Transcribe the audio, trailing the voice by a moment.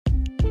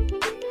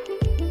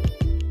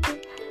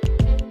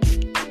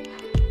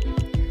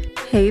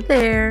Hey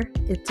there,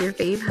 it's your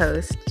fave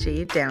host,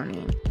 Jade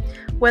Downey.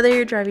 Whether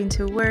you're driving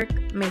to work,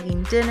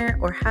 making dinner,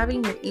 or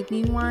having your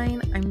evening wine,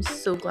 I'm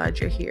so glad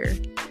you're here.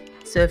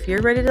 So if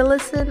you're ready to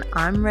listen,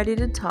 I'm ready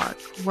to talk,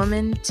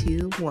 woman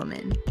to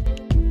woman.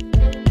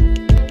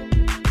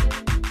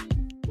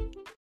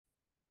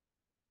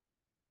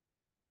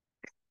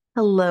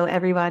 Hello,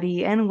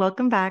 everybody, and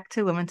welcome back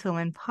to Woman to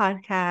Woman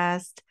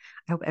podcast.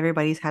 I hope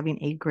everybody's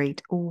having a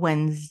great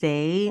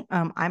Wednesday.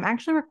 I'm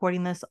actually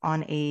recording this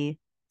on a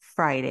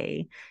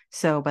Friday.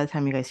 So by the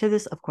time you guys hear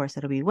this, of course,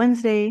 it'll be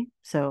Wednesday.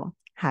 So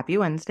happy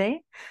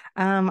Wednesday.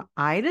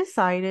 I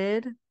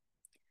decided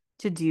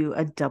to do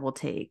a double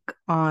take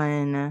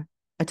on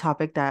a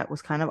topic that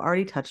was kind of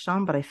already touched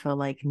on, but I feel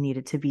like it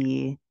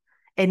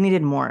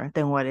needed more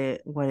than what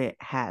it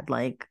had.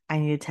 Like I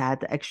needed to add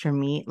the extra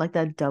meat, like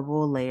that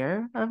double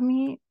layer of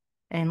meat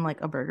and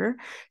like a burger.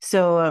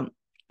 So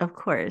of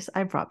course,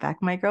 I brought back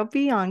my girl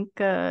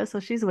Bianca.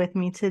 So she's with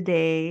me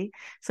today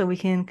so we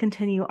can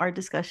continue our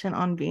discussion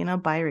on being a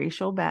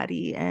biracial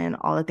baddie and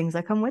all the things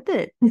that come with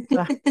it.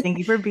 So thank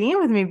you for being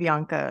with me,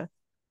 Bianca.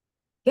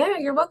 Yeah,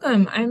 you're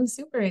welcome. I'm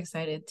super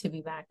excited to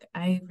be back.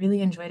 I really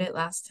enjoyed it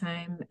last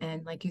time.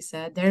 And like you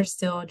said, there's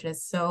still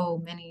just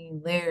so many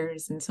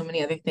layers and so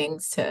many other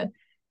things to,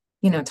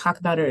 talk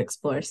about or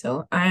explore.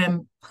 So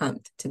I'm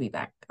pumped to be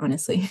back,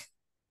 honestly.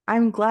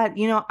 I'm glad,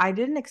 I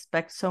didn't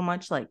expect so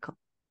much like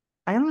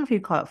I don't know if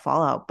you'd call it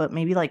fallout, but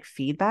maybe like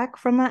feedback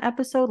from that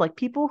episode. Like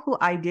people who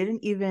I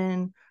didn't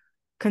even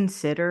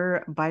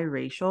consider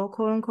biracial,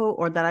 quote unquote,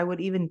 or that I would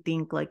even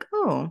think like,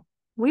 oh,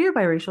 we're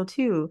biracial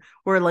too,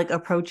 were like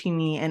approaching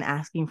me and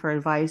asking for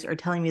advice or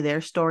telling me their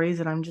stories.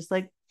 And I'm just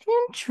like,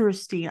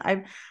 interesting.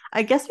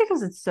 I guess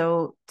because it's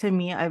so to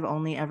me, I've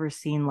only ever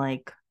seen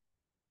like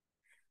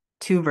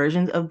two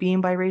versions of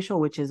being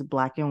biracial, which is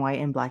black and white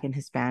and black and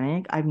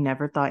Hispanic. I've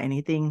never thought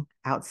anything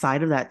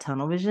outside of that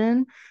tunnel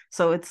vision.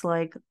 So it's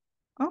like,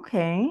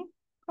 okay,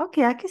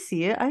 okay, I can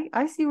see it.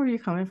 I see where you're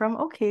coming from.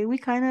 Okay, we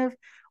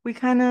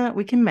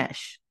can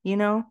mesh.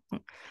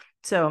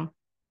 So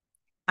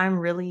I'm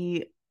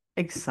really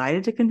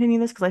excited to continue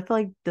this because I feel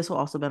like this will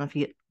also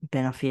benefit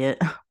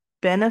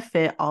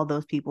benefit all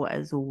those people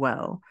as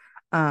well.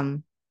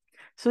 Um,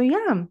 so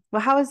yeah,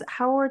 well,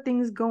 how are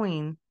things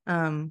going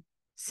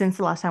since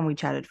the last time we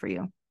chatted for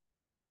you?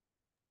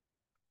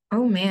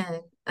 Oh man.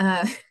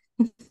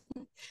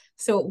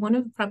 So one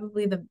of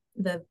probably the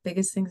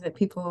biggest things that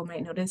people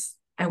might notice,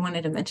 I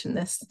wanted to mention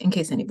this in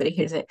case anybody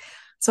hears it.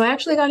 So I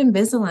actually got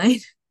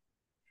Invisalign.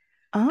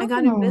 I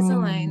got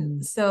Invisalign.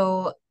 Oh,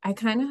 So I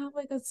kind of have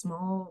like a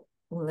small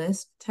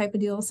lisp type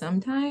of deal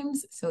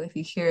sometimes. So if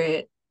you hear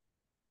it,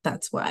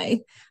 that's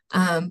why.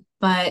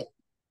 But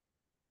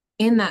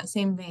in that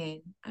same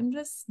vein, I'm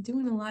just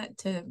doing a lot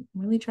to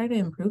really try to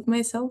improve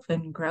myself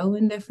and grow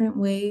in different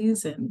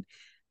ways. And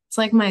it's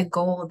like my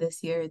goal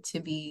this year to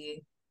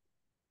be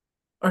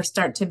or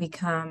start to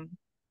become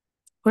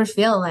or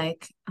feel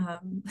like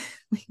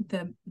like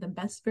the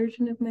best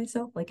version of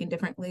myself, like in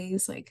different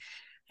ways. Like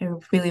I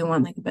really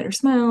want like a better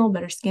smile,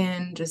 better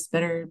skin, just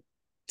better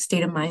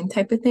state of mind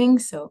type of thing.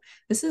 So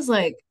this has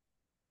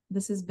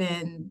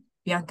been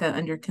Bianca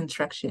under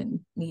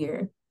construction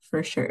year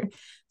for sure.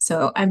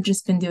 So I've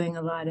just been doing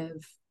a lot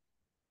of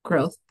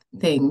growth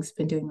things,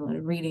 been doing a lot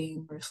of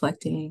reading,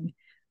 reflecting.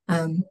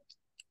 Um,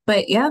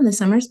 but yeah, the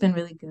summer's been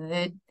really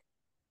good.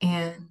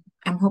 And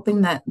I'm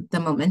hoping that the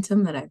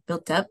momentum that I've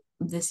built up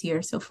this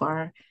year so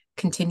far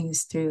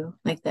continues through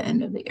like the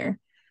end of the year.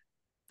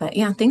 But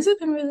yeah, things have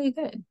been really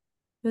good.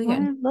 Really well,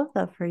 good. I love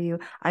that for you.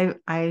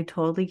 I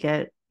totally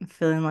get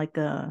feeling like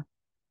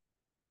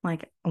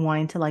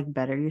wanting to like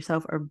better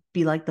yourself or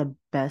be like the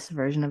best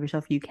version of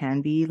yourself you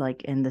can be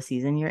like in the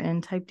season you're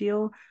in type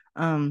deal.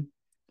 Um,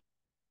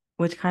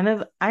 which kind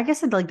of I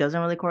guess it like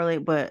doesn't really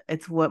correlate, but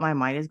it's what my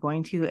mind is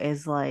going to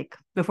is like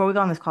before we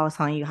got on this call, I was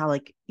telling you how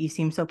like you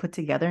seem so put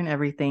together and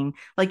everything.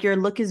 Like your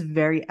look is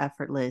very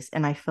effortless,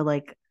 and I feel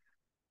like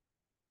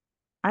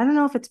I don't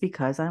know if it's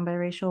because I'm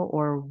biracial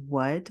or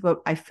what,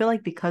 but I feel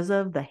like because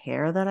of the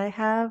hair that I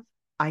have,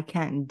 I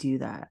can't do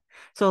that.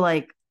 So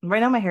like right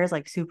now my hair is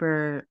like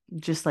super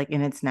just like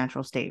in its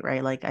natural state,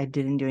 right? Like I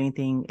didn't do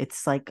anything.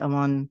 It's like I'm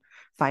on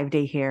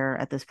 5-day hair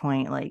at this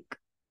point, like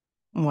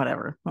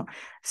whatever.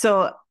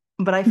 So,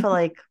 but I feel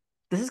like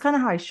this is kind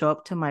of how I show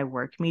up to my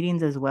work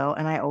meetings as well,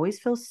 and I always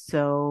feel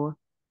so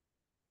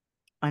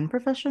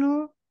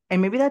unprofessional.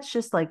 And maybe that's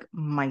just like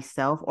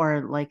myself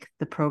or like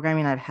the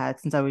programming I've had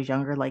since I was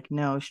younger. Like,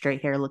 no,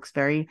 straight hair looks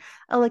very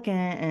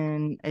elegant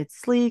and it's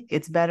sleek,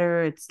 it's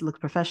better, it's looks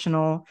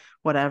professional,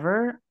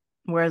 whatever.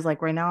 Whereas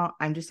like right now,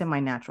 I'm just in my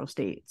natural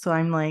state. So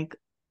I'm like,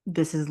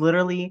 this is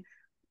literally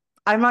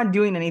I'm not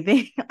doing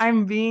anything.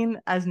 I'm being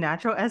as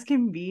natural as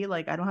can be.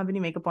 Like I don't have any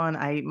makeup on.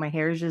 I my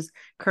hair is just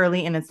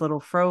curly in its little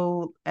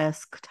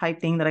fro-esque type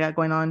thing that I got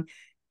going on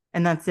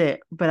and that's it.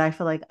 But I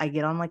feel like I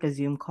get on like a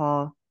Zoom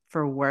call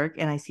for work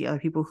and I see other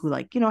people who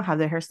like, have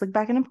their hair slicked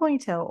back in a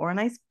ponytail or a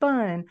nice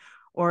bun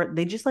or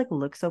they just like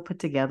look so put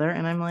together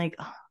and I'm like,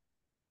 "Oh,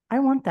 I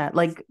want that.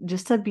 Like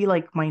just to be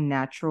like my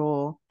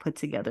natural put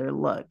together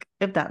look,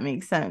 if that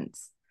makes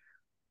sense."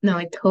 No,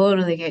 I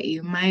totally get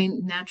you. My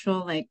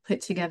natural, like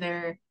put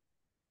together,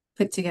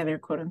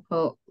 quote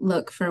unquote,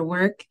 look for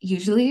work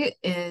usually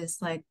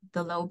is like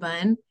the low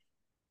bun.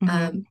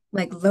 Hmm.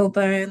 Like low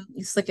bun,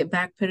 you slick it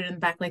back, put it in the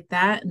back like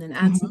that, and then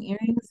add some Hmm.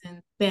 earrings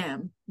and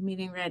bam,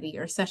 meeting ready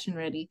or session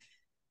ready.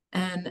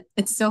 And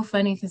it's so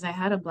funny because I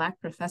had a black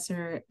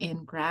professor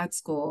in grad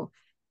school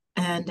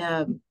and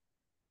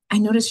I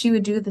noticed she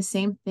would do the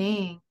same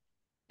thing.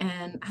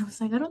 And I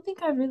was like, I don't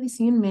think I've really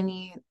seen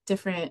many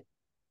different,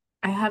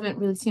 I haven't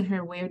really seen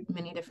her wear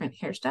many different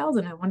hairstyles.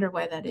 And I wonder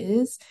why that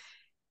is.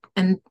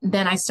 And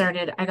then I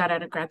got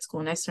out of grad school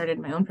and I started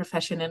my own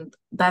profession. And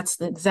that's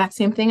the exact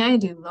same thing I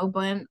do, low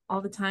bun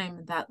all the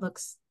time. That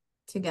looks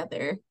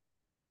together,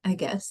 I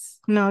guess.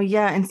 No,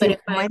 yeah, and see, But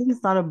if my I, thing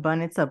is not a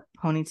bun, it's a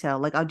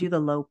ponytail. Like I'll do the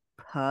low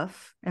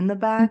puff in the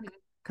back Mhm.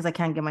 because I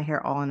can't get my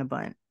hair all in a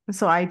bun.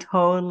 So I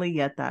totally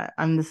get that.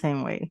 I'm the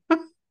same way.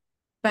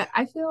 But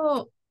I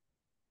feel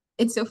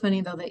it's so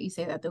funny though that you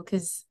say that though,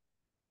 because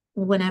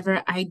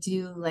whenever I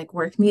do like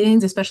work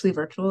meetings, especially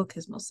virtual,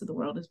 because most of the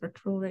world is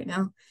virtual right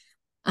now,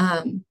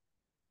 um,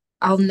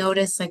 I'll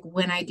notice like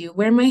when I do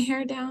wear my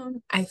hair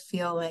down, I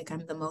feel like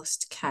I'm the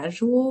most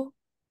casual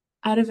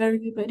out of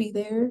everybody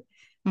there,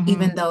 Hmm.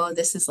 even though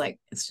this is like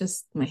it's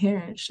just my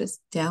hair, it's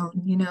just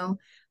down, you know.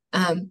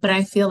 But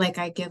I feel like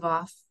I give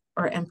off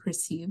or am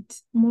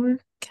perceived more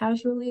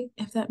casually,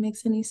 if that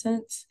makes any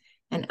sense.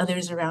 And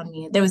others around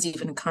me, there was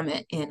even a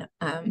comment in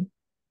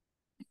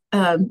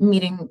a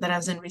meeting that I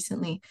was in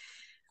recently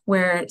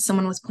where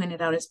someone was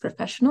pointed out as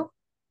professional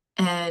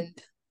and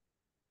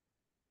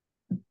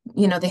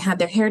they had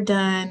their hair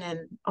done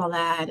and all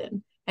that.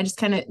 And I just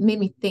kind of made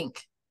me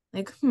think,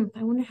 like,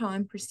 I wonder how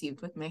I'm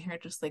perceived with my hair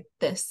just like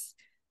this,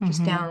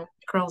 just Hmm. down,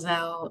 curls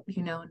out,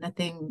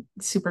 nothing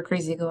super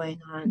crazy going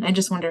on. I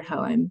just wonder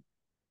how I'm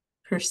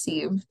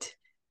perceived.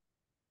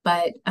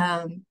 But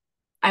I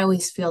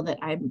always feel that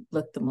I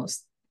look the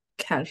most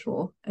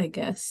casual, I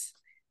guess,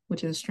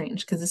 which is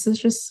strange because this is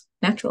just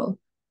natural,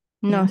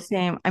 you No, know?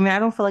 same. I mean, I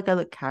don't feel like I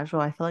look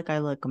casual. I feel like I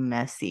look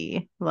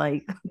messy.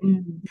 Like,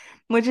 Mm.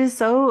 which is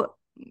so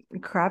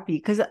crappy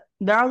because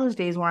there are those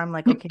days where I'm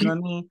like, okay,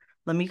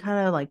 let me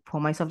kind of like pull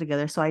myself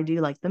together. So I do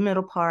like the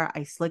middle part.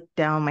 I slick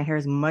down my hair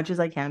as much as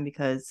I can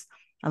because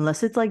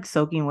unless it's like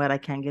soaking wet, I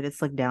can't get it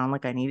slicked down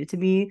like I need it to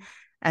be.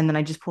 And then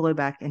I just pull it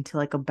back into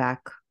like a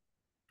back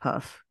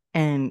puff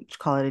and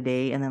call it a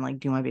day and then like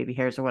do my baby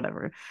hairs or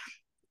whatever.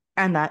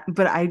 And that,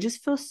 but I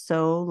just feel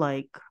so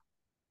like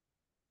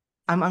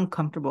I'm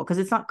uncomfortable because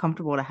it's not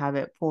comfortable to have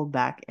it pulled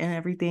back and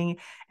everything.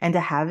 And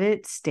to have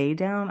it stay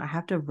down, I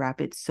have to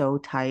wrap it so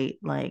tight,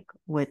 like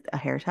with a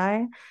hair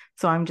tie.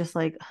 So I'm just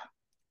like,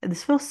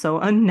 this feels so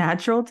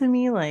unnatural to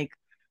me. Like,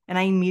 and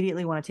I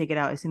immediately want to take it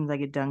out as soon as I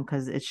get done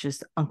because it's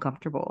just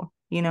uncomfortable,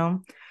 you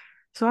know?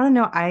 So I don't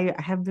know. I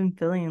have been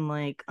feeling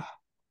like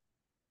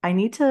I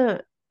need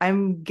to,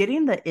 I'm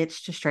getting the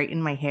itch to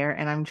straighten my hair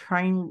and I'm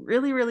trying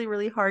really, really,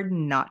 really hard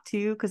not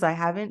to because I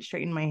haven't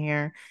straightened my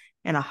hair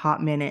in a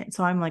hot minute.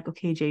 So I'm like,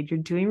 okay, Jade, you're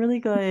doing really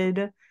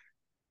good.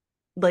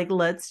 Like,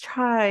 let's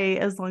try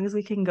as long as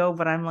we can go.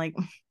 But I'm like,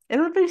 it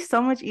would be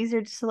so much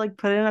easier just to like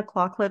put in a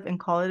claw clip and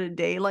call it a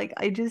day. Like,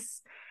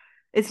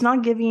 it's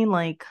not giving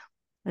like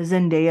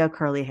Zendaya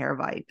curly hair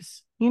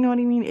vibes. You know what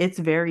I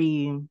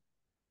mean?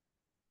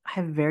 I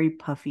have very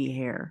puffy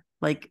hair.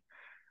 Like,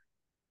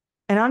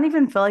 and I don't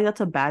even feel like that's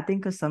a bad thing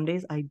because some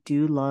days I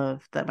do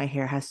love that my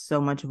hair has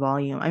so much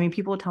volume. I mean,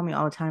 people tell me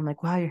all the time,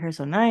 like, wow, your hair's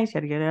so nice. You got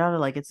to get it out. Or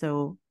like, it's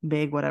so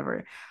big,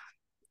 whatever.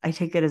 I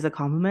take it as a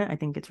compliment. I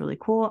think it's really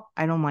cool.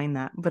 I don't mind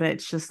that. But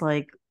it's just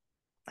like,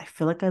 I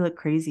feel like I look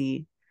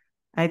crazy.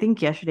 I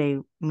think yesterday,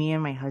 me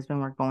and my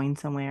husband were going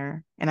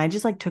somewhere and I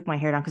just like took my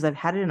hair down because I've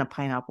had it in a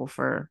pineapple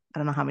for I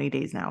don't know how many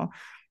days now.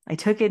 I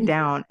took it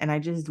down and I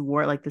just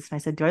wore it like this and I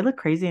said, do I look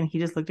crazy? And he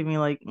just looked at me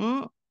like,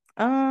 no.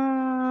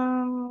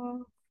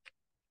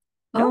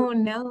 Oh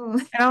no.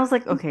 And I was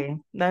like, okay,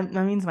 that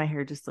means my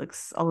hair just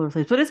looks all over the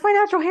place. But it's my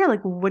natural hair.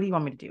 Like, what do you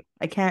want me to do?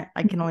 I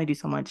can only do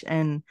so much.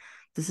 And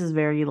this is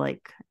very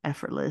like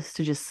effortless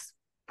to just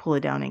pull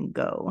it down and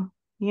go,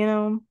 you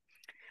know?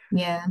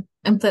 Yeah.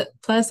 And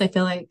plus, I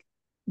feel like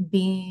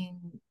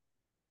being,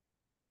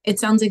 it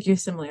sounds like you're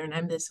similar and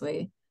I'm this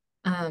way.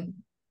 Um,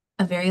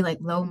 a very like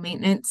low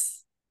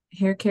maintenance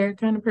hair care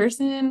kind of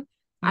person.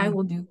 I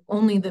will Mhm. do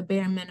only the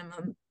bare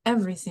minimum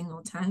every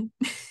single time.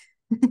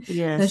 That's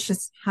Yes.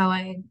 just how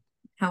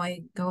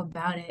I go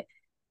about it.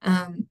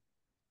 Um,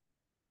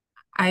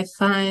 I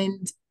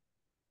find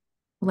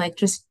like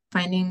just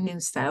finding new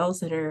styles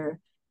that are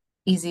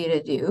easy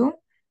to do,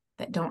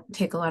 that don't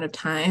take a lot of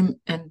time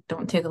and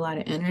don't take a lot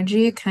of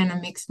energy, it kind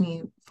of makes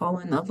me fall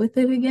in love with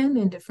it again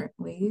in different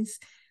ways.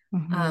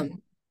 Hmm.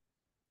 Um,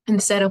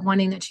 Instead of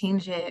wanting to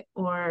change it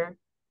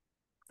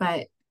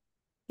but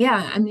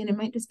yeah, I mean, it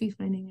might just be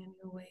finding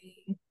a new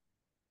way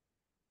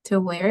to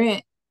wear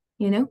it,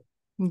 you know?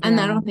 And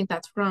I Yeah. don't think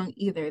that's wrong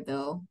either,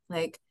 though.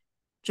 Like,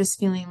 just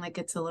feeling like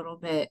it's a little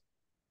bit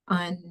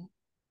un,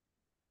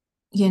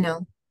 you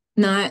know,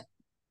 not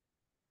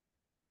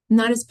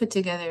not as put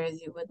together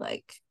as you would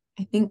like,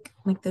 I think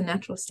like the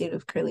natural state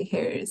of curly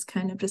hair is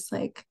kind of just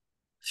like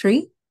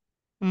free,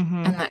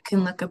 Mm-hmm. and that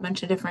can look a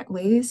bunch of different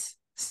ways.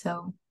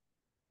 So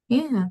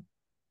yeah,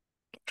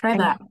 try I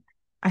that. know.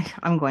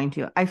 I'm going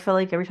to. I feel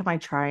like every time I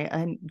try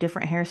a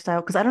different hairstyle,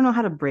 because I don't know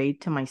how to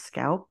braid to my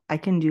scalp, I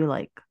can do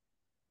like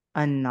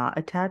a not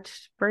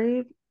attached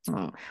braid,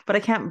 but I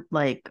can't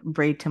like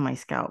braid to my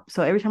scalp.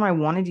 So every time I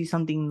want to do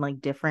something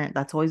like different,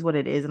 that's always what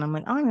it is. And I'm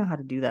like, I don't know how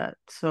to do that.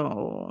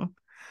 So,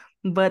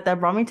 but that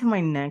brought me to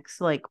my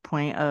next like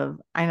point of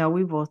I know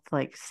we both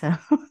like said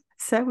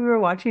said we were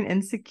watching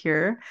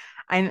Insecure.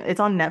 It's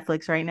on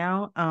Netflix right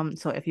now.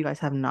 So if you guys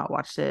have not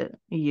watched it,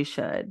 you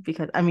should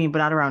because I mean, but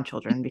not around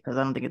children because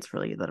I don't think it's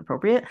really that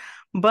appropriate.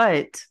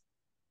 But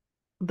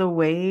the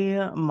way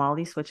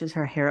Molly switches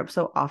her hair up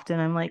so often,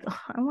 I'm like, "Oh,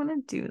 I want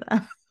to do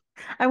that.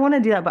 I want to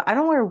do that, but I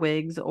don't wear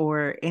wigs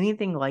or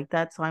anything like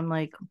that. So I'm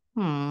like,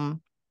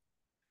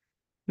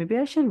 maybe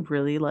I should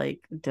really like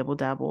dibble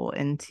dabble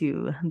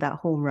into that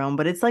whole realm.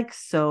 But it's like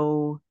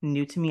so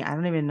new to me. I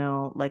don't even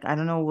know, like, I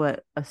don't know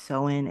what a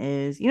sew-in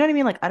is. You know what I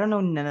mean? Like, I don't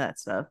know none of that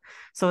stuff.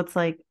 So it's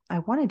like, I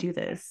want to do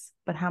this,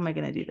 but how am I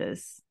going to do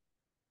this?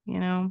 You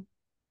know?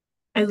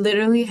 I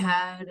literally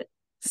had,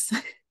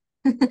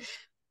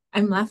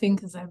 I'm laughing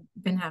because I've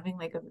been having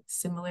like a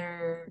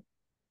similar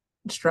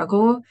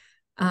struggle.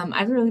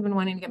 I've really been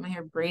wanting to get my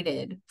hair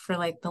braided for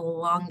like the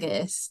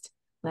longest,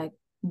 like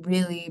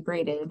really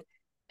braided.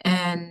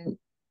 And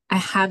I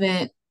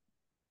haven't,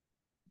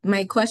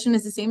 my question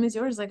is the same as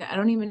yours. Like, I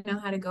don't even know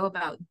how to go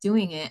about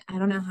doing it. I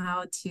don't know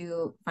how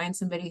to find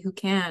somebody who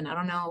can. I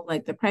don't know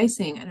like the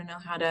pricing. I don't know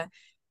how to,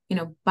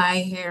 buy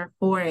hair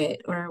for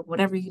it or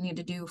whatever you need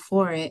to do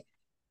for it.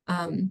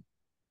 Um,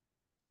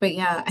 but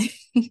yeah,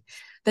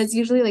 that's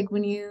usually like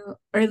when you,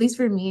 or at least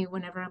for me,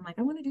 whenever I'm like,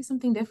 I want to do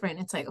something different,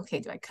 it's like,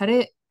 okay, do I cut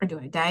it or do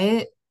I dye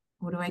it?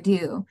 What do I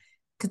do?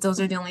 Because those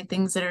are the only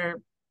things that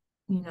are,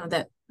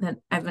 that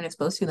I've been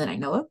exposed to that I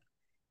know of,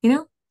 you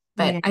know?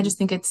 But Yeah. I just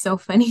think it's so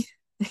funny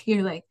that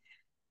you're like,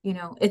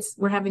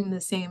 we're having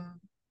the same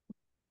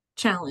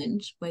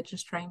challenge, which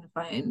is trying to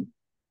find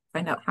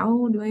out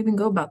how do I even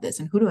go about this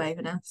and who do I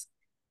even ask,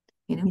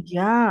 you know?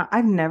 Yeah,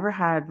 I've never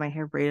had my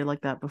hair braided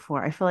like that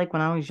before. I feel like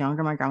when I was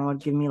younger, my grandma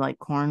would give me like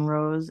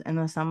cornrows in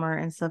the summer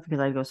and stuff because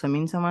I'd go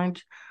swimming so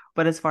much.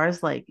 But as far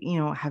as like,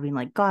 having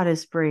like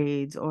goddess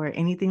braids or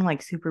anything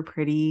like super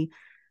pretty,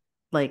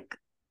 like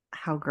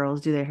how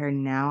girls do their hair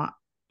now,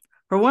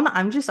 for one,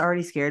 I'm just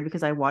already scared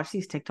because I watch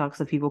these TikToks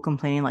of people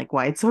complaining like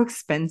why it's so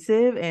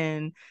expensive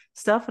and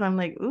stuff. And I'm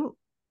like, ooh,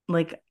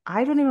 like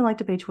I don't even like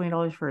to pay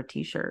 $20 for a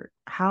t-shirt.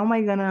 How am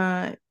I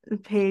gonna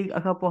pay a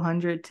couple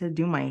hundred to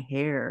do my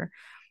hair?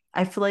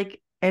 I feel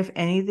like if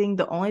anything,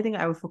 the only thing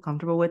I would feel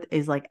comfortable with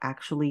is like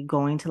actually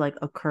going to like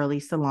a curly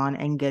salon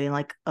and getting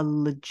like a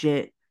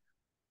legit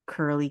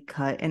curly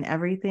cut and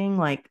everything.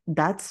 Like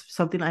that's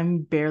something I'm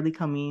barely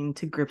coming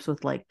to grips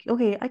with. Like,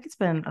 okay, I could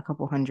spend a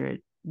couple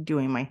hundred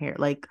doing my hair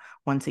like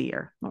once a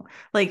year.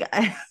 Like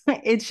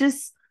it's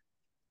just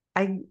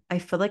I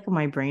feel like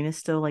my brain is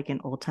still like in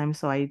old times,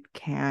 so I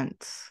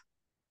can't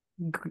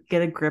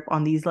get a grip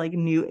on these like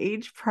new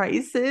age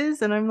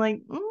prices. And I'm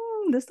like,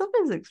 this stuff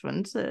is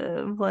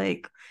expensive.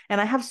 Like, and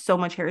I have so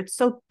much hair, it's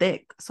so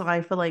thick. So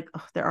I feel like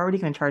ugh, they're already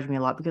gonna charge me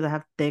a lot because I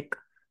have thick,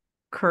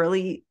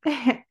 curly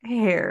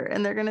hair.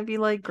 And they're gonna be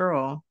like,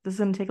 girl, this is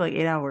gonna take like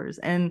 8 hours.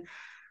 And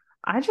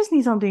I just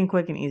need something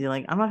quick and easy.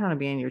 Like, I'm not trying to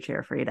be in your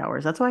chair for 8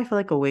 hours. That's why I feel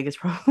like a wig is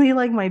probably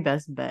like my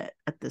best bet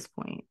at this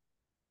point.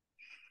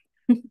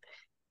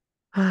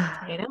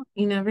 Try it out.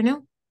 You never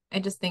know. I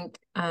just think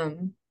I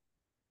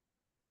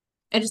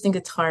just think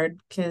it's hard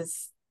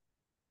because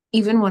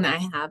even when I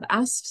have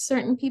asked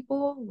certain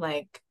people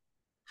like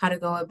how to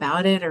go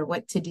about it or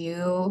what to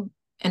do,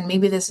 and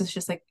maybe this is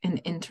just like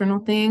an internal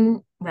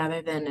thing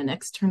rather than an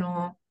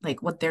external,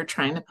 like what they're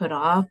trying to put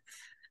off.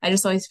 I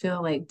just always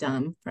feel like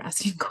dumb for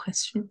asking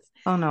questions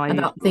Oh no, I do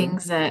about too.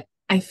 things that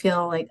I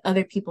feel like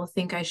other people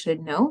think I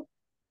should know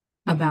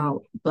Hmm.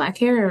 about black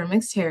hair or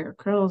mixed hair or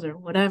curls or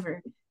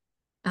whatever.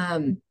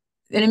 Um,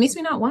 and it makes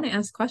me not want to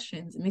ask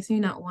questions. It makes me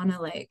not want to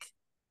like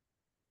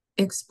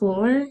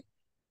explore.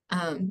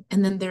 And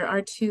then there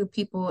are two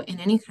people in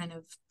any kind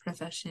of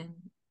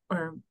profession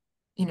or,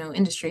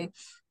 industry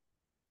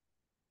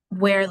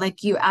where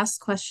like you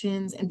ask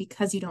questions and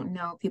because you don't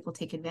know, people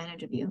take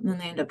advantage of you. And then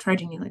they end up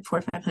charging you like $400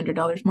 or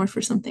 $500 more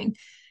for something.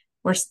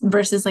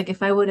 Versus like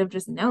if I would have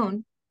just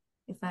known,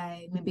 if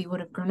I maybe would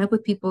have grown up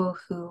with people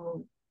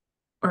who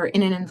or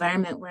in an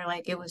environment where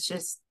like it was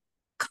just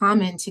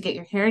common to get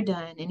your hair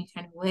done any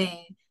kind of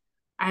way,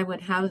 I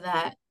would have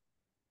that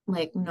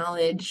like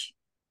knowledge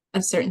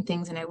of certain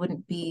things and I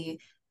wouldn't be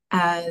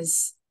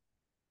as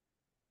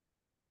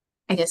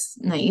I guess,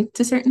 naive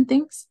to certain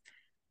things.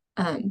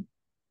 Um,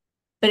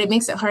 but it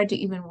makes it hard to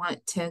even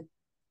want to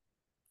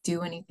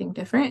do anything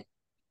different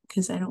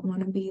because I don't want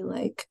to be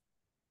like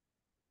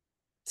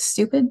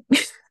stupid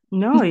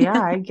No,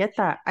 yeah, I get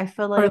that. I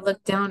feel or like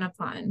looked down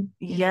upon.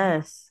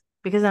 yes,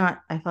 because then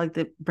I feel like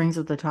that brings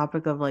up the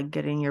topic of like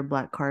getting your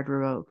black card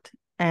revoked.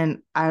 And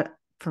I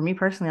for me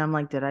personally, I'm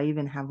like, did I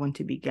even have one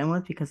to begin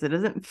with? Because it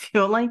doesn't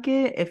feel like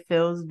it. It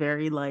feels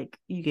very like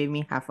you gave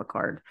me half a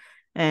card.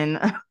 And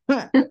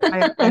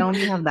I don't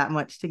even have that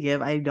much to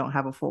give. I don't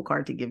have a full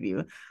card to give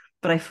you.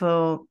 But I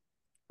feel,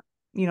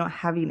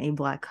 having a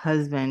black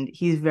husband,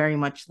 he's very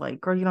much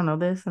like, girl, you don't know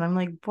this. And I'm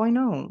like, boy,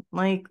 no.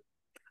 Like,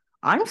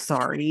 I'm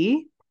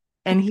sorry.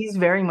 And he's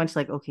very much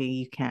like, okay,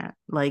 you can't.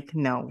 Like,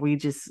 no,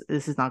 this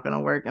is not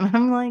gonna work. And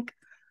I'm like,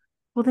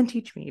 well, then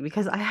teach me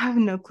because I have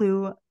no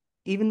clue.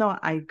 Even though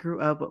I grew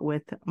up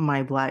with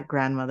my black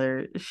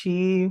grandmother,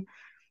 I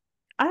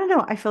don't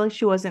know, I feel like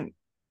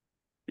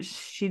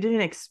she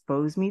didn't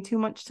expose me too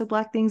much to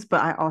black things,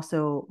 but I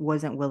also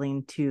wasn't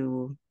willing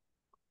to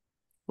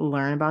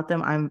learn about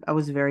them. I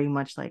was very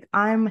much like,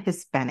 I'm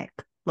Hispanic.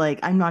 Like,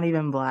 I'm not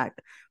even black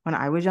when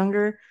I was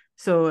younger.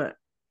 So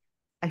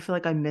I feel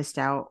like I missed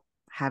out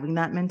having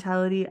that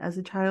mentality as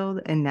a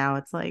child. And now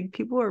it's like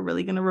people are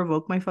really gonna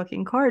revoke my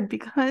fucking card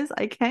because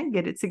I can't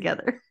get it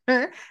together.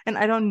 And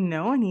I don't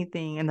know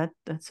anything. And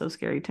that's so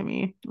scary to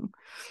me.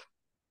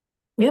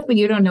 Yeah, but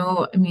you don't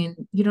know. I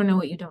mean, you don't know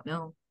what you don't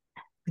know.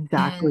 And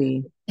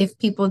Exactly. if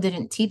people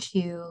didn't teach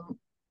you,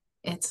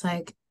 it's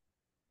like,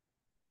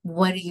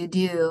 what do you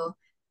do?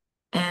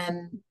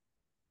 And,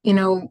 you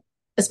know,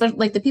 especially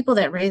like the people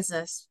that raise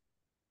us,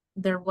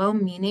 they're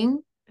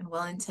well-meaning and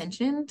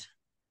well-intentioned,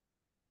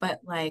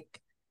 but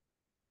like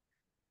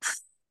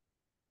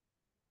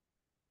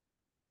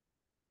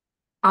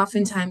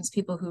oftentimes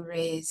people who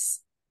raise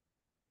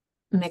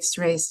mixed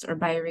race or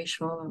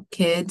biracial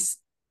kids,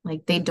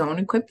 like they don't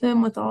equip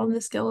them with all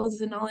the skills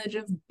and knowledge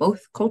of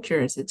both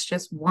cultures. It's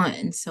just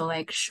one. So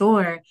like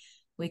sure,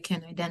 we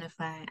can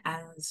identify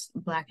as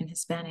Black and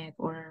Hispanic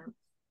or,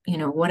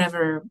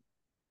 whatever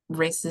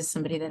races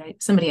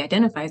somebody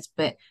identifies,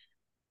 but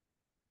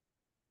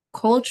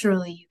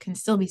culturally you can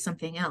still be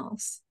something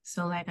else.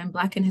 So like I'm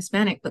Black and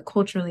Hispanic, but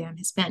culturally I'm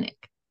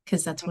Hispanic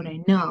because that's what I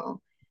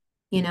know,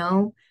 you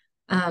know?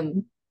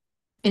 Um,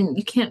 and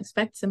you can't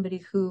expect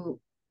somebody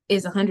who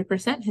is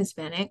 100%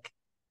 Hispanic,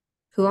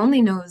 who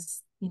only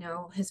knows,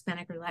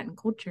 Hispanic or Latin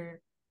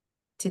culture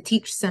to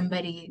teach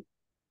somebody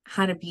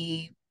how to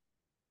be,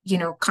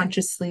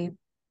 consciously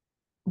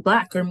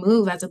Black or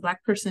move as a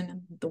Black person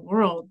in the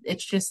world.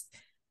 It's just,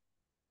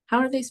 how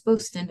are they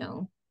supposed to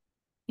know?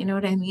 You know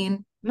what I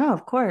mean? No,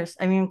 of course.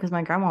 I mean, because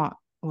my grandma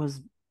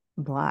was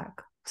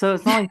black. So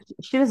it's not like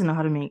she doesn't know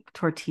how to make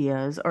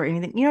tortillas or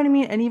anything. You know what I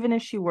mean? And even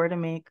if she were to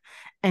make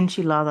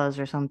enchiladas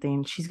or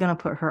something, she's gonna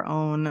put her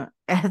own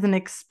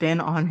ethnic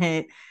spin on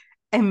it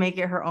and make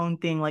it her own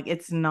thing. Like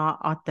it's not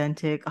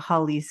authentic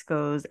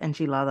Jalisco's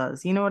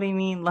enchiladas. You know what I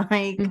mean?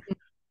 Like Mhm.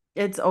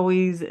 it's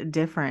always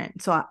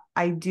different. So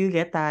I do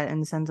get that in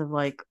the sense of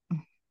like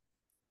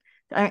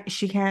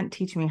she can't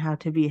teach me how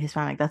to be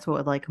Hispanic. That's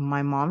what like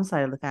my mom's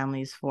side of the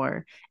family is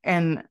for.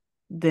 And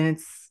then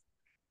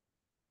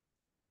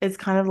it's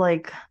kind of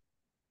like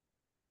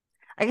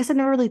I guess I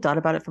never really thought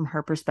about it from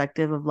her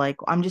perspective of like,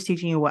 I'm just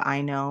teaching you what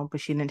I know,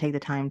 but she didn't take the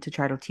time to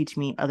try to teach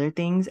me other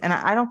things. And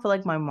I don't feel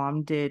like my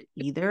mom did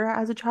either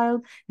as a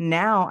child.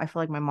 Now I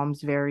feel like my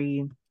mom's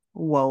very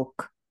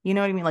woke. You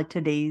know what I mean? Like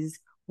today's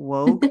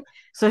woke.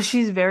 So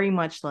she's very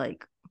much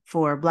like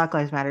for Black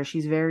Lives Matter,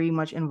 she's very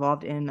much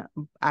involved in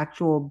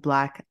actual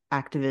Black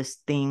activist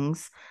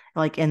things,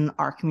 like in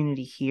our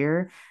community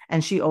here.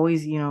 And she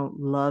always,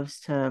 loves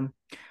to,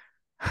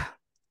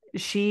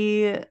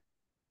 she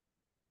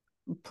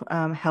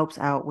helps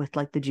out with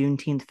like the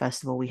Juneteenth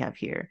festival we have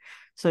here.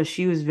 So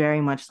she was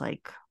very much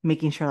like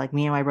making sure like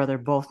me and my brother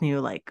both knew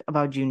like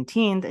about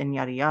Juneteenth and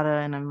yada yada.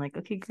 And I'm like,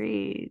 okay,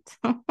 great.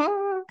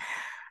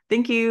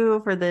 Thank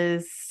you for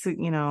this,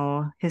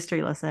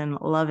 history lesson.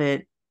 Love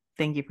it.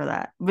 Thank you for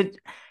that. But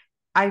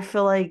I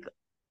feel like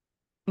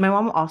my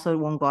mom also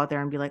won't go out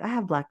there and be like, I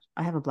have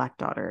a black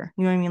daughter.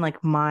 You know what I mean?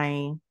 Like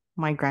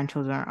my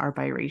grandchildren are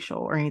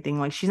biracial or anything.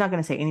 Like she's not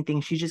gonna say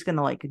anything. She's just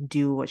gonna like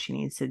do what she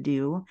needs to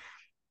do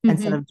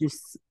instead Mhm. of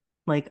just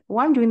like,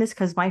 well, I'm doing this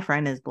because my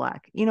friend is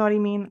black. You know what I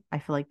mean? I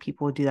feel like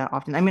people do that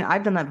often. I mean,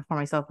 I've done that before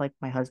myself. Like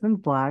my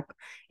husband's black,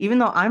 even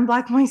though I'm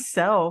black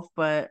myself,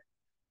 but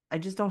I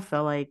just don't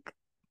feel like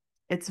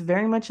it's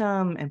very much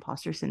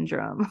imposter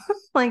syndrome.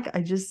 Like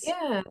I just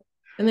Yeah.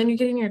 And then you're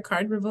getting your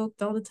card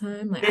revoked all the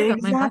time. Like I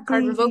got my black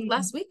card revoked exactly.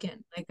 last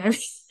weekend. Like I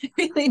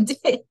really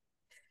did.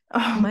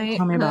 Oh, My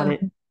tell me about it.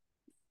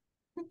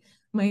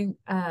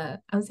 I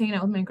was hanging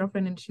out with my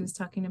girlfriend and she was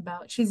talking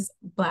about she's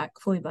Black,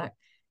 fully Black.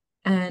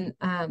 And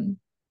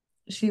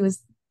she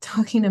was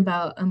talking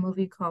about a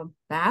movie called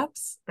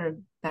Babs or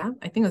Bab,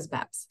 I think it was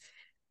Babs.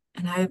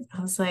 And I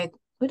was like,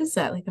 what is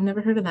that? Like I've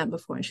never heard of that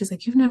before. And she's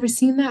like, you've never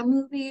seen that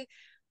movie?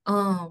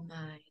 Oh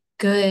my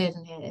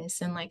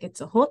goodness. And like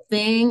it's a whole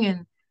thing.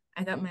 And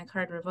I got my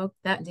card revoked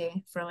that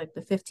day for like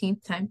the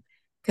 15th time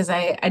because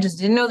I just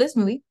didn't know this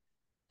movie.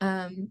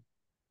 Um,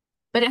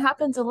 but it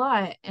happens a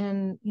lot.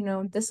 And,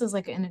 this is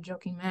like in a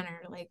joking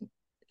manner. Like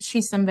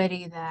she's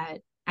somebody that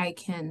I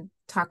can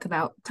talk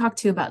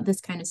to about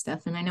this kind of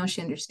stuff. And I know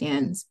she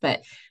understands,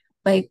 but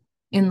like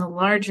in the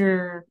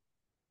larger,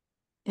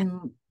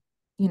 in,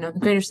 the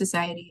greater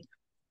society,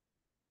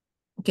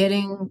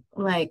 getting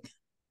like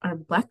our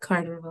black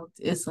card revoked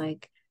is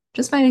like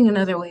just finding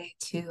another way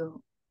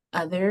to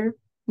other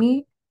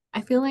me,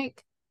 I feel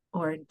like,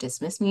 or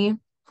dismiss me.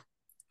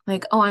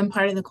 Like, oh, I'm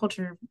part of the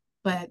culture,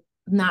 but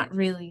not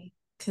really,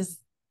 because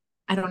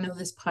I don't know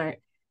this part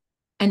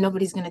and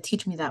nobody's going to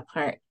teach me that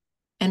part.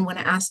 And when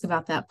I ask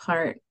about that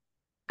part,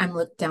 I'm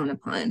looked down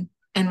upon.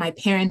 And my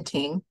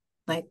parenting,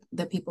 like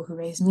the people who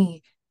raised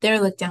me,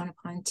 they're looked down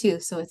upon too.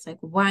 So it's like,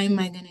 why am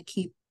I going to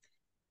keep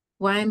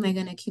wanting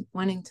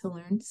to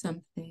learn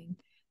something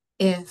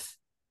if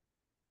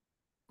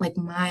like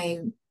my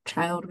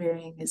child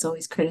rearing is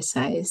always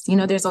criticized? You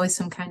know, there's always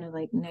some kind of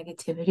like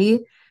negativity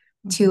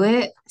to Mm-hmm.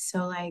 it.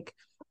 So like,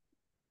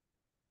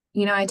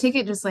 you know, I take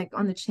it just like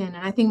on the chin. And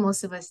I think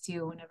most of us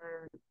do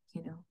whenever,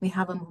 you know, we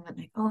have a moment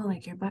like, oh,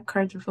 like your black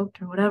card's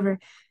revoked or whatever.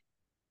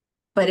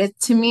 But it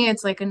to me,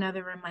 it's like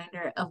another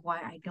reminder of why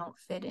I don't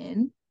fit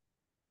in,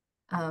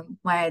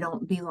 why I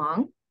don't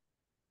belong.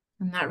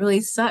 And that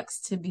really sucks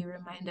to be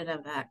reminded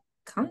of that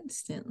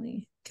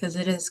constantly because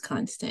it is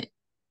constant,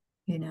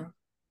 you know.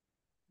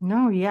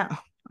 No, yeah.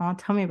 Oh,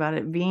 tell me about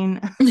it. Being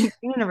being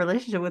in a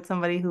relationship with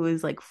somebody who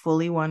is like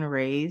fully one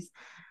race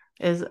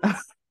is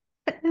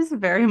is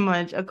very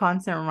much a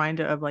constant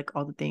reminder of like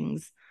all the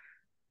things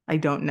I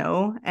don't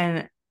know.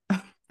 And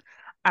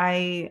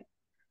I,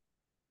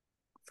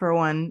 for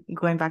one,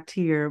 going back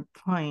to your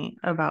point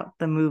about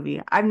the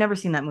movie, I've never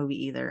seen that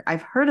movie either.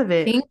 I've heard of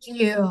it. Thank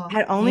you.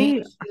 Had Thank only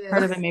you.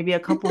 heard of it maybe a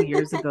couple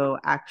years ago,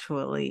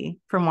 actually,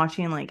 from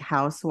watching like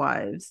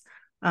Housewives.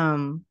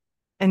 Um,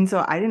 and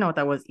so I didn't know what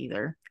that was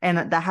either.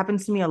 And that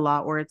happens to me a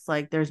lot where it's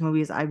like there's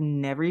movies I've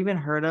never even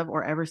heard of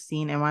or ever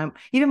seen. And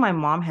even my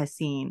mom has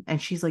seen,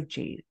 and she's like,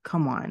 Jade,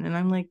 come on. And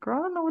I'm like, girl,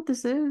 I don't know what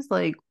this is.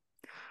 Like,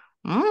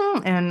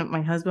 and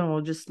my husband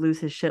will just lose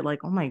his shit, like,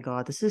 oh my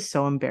God, this is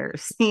so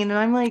embarrassing. And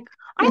I'm like,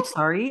 I'm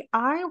sorry.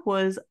 I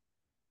was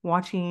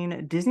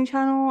watching Disney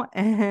Channel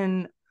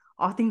and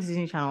all things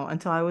Disney Channel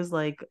until I was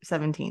like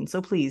 17.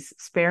 So please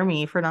spare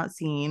me for not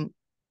seeing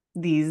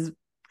these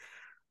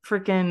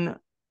freaking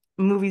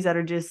movies that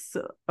are just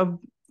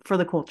for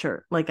the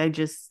culture. Like I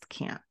just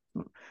can't.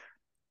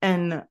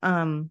 And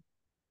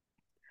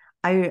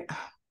I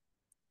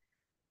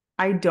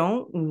I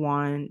don't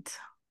want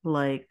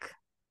like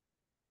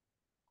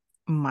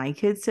my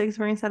kids to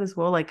experience that as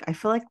well. Like I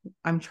feel like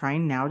I'm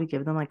trying now to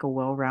give them like a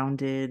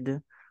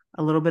well-rounded,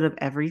 a little bit of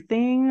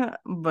everything,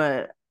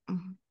 but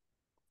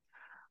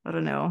I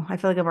don't know. I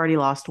feel like I've already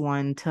lost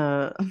one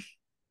to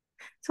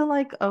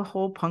like a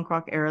whole punk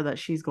rock era that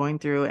she's going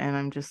through, and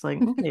I'm just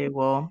like, okay,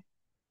 well,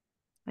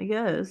 I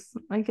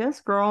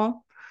guess,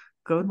 girl,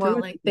 go through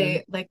Well, it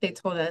then. like they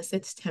told us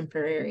it's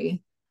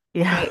temporary,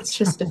 Yeah, right? It's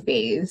just a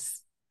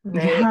phase,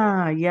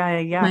 right?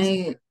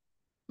 yeah.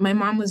 My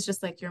mom was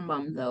just like your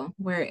mom though,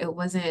 where it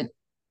wasn't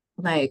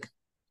like,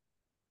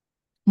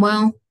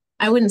 well,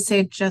 I wouldn't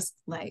say just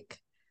like,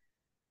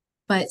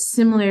 but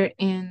similar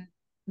in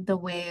the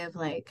way of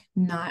like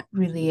not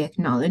really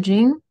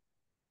acknowledging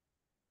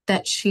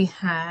that she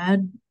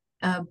had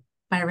a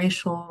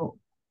biracial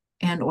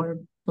and or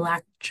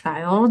black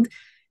child.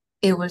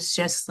 It was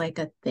just like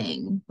a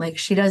thing. Like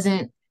she's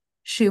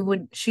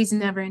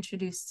never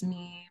introduced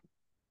me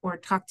or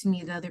talked to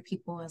me to other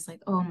people as like,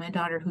 oh, my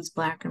daughter who's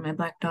black or my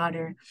black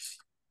daughter.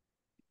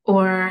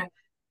 Or,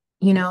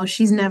 you know,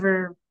 she's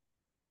never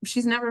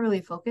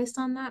really focused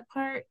on that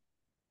part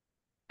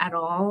at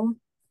all,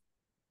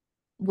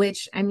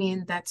 which I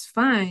mean, that's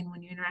fine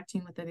when you're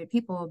interacting with other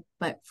people.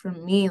 But for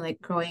me,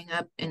 like growing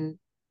up and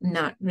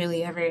not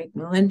really ever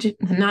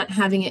not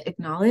having it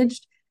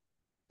acknowledged,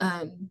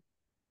 um,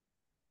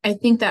 I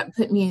think that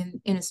put me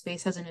in a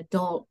space as an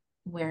adult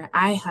where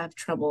I have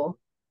trouble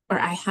or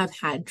I have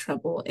had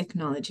trouble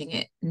acknowledging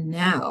it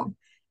now.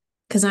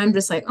 Cause I'm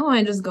just like, oh,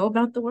 I just go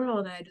about the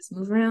world. I just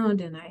move around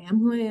and I am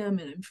who I am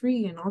and I'm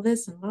free and all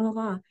this and blah, blah,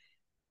 blah.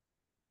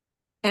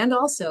 And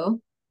also,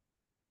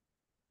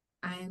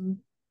 I'm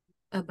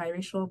a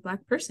biracial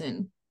black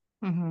person,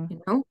 Hmm.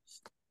 you know?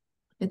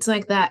 It's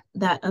like that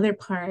other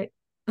part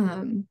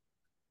um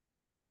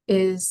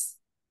is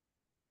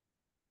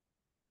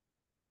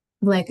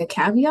like a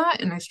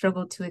caveat and I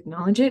struggle to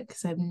acknowledge it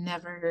because I've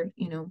never,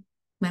 you know,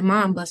 my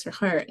mom, bless her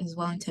heart, as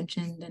well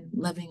intentioned and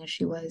loving as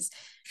she was,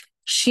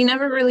 she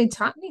never really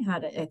taught me how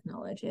to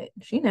acknowledge it.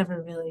 She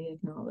never really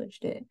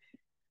acknowledged it.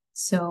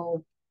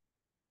 So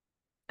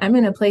I'm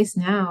in a place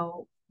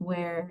now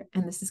where,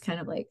 and this is kind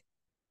of like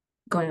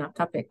going off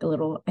topic a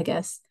little, I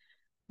guess,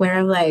 where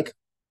I'm like,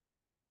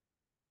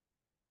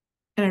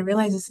 and I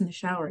realized this in the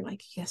shower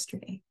like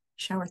yesterday,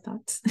 shower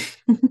thoughts.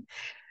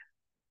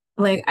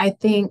 Like I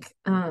think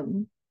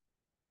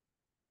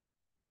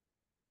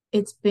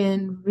it's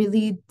been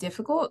really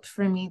difficult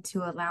for me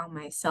to allow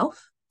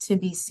myself to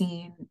be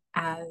seen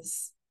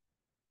as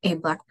a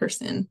black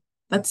person.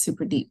 That's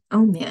super deep.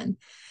 Oh man,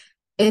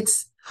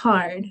 it's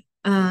hard.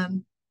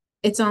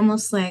 It's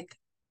almost like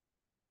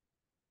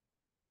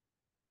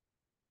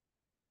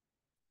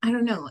I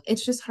don't know.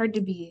 It's just hard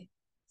to be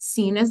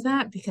seen as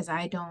that because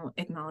I don't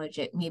acknowledge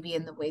it maybe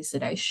in the ways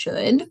that I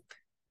should,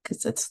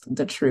 because that's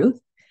the truth.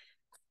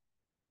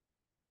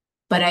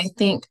 But I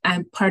think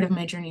I'm part of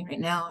my journey right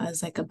now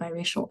as like a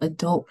biracial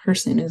adult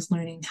person is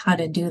learning how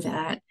to do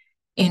that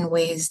in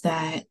ways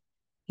that,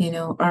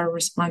 are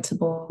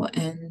responsible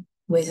and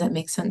ways that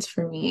make sense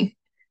for me.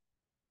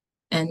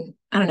 And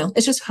I don't know,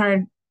 it's just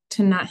hard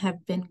to not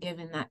have been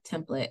given that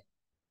template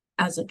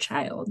as a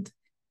child,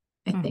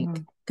 I think,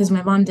 Hmm. because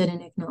my mom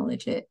didn't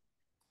acknowledge it.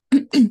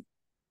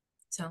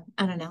 So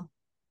I don't know.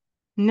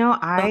 No, Oh,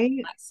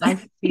 I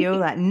feel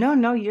that. No,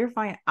 no, you're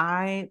fine.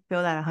 I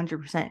feel that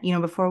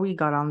 100%. Before we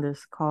got on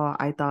this call,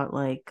 I thought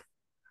like,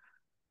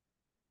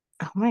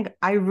 oh my God,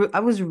 I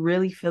was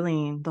really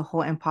feeling the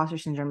whole imposter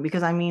syndrome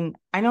because I mean,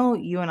 I know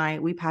you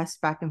and we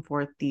passed back and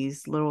forth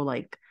these little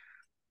like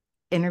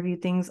interview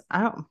things.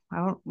 I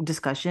don't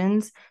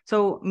discussions.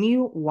 So me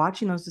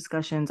watching those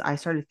discussions, I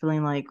started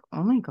feeling like,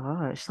 oh my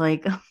gosh,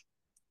 like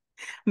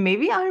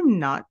maybe I'm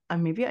not,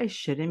 maybe I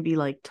shouldn't be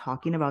like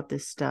talking about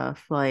this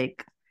stuff.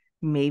 Like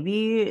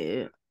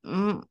maybe,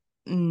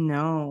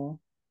 no.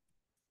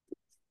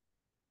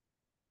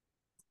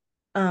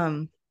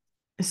 Um,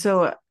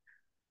 so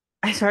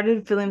I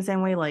started feeling the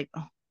same way, like,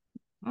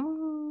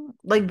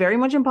 like very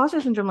much imposter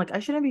syndrome. Like I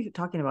shouldn't be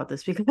talking about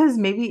this because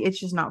maybe it's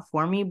just not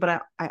for me.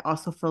 But I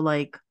also feel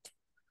like,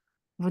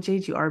 well,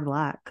 Jade, you are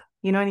black.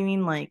 You know what I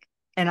mean? Like,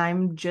 and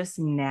I'm just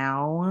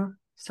now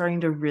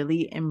starting to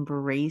really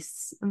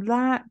embrace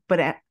that.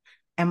 But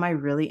am I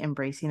really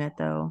embracing it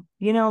though?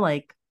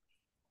 Like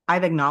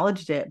I've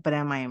acknowledged it, but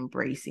am I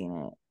embracing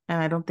it?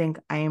 And I don't think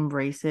I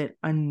embrace it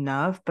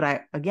enough.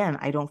 But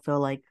I don't feel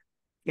like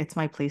it's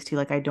my place to.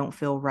 Like, I don't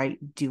feel right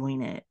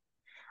doing it.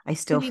 I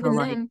still and feel even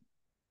like, then,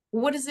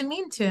 what does it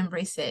mean to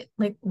embrace it?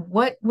 Like,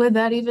 what would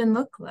that even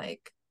look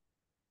like?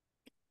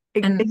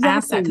 And I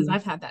asked that because exactly.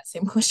 I've had that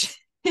same question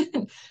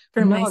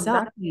for No,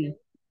 myself. exactly.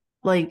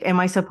 Like, am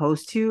I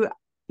supposed to,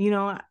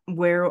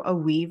 wear a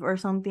weave or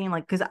something?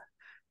 Like, because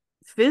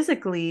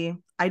physically,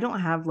 I don't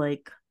have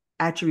like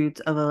attributes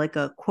of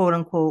a quote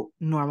unquote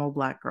normal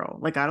black girl.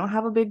 Like, I don't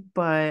have a big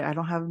butt. I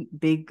don't have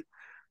big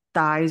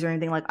thighs or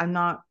anything. Like, I'm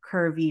not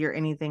curvy or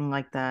anything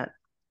like that.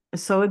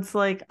 So it's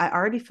like I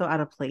already feel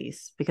out of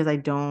place because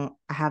I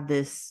have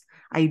this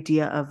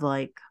idea of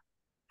like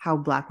how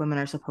black women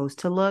are supposed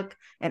to look,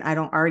 and I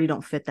don't already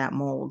don't fit that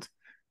mold.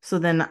 So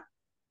then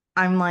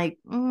I'm like,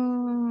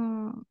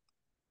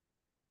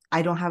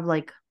 I don't have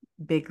like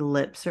big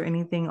lips or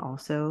anything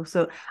also.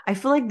 So I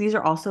feel like these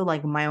are also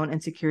like my own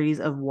insecurities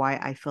of why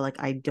I feel like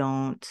I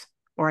don't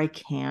or I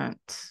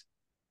can't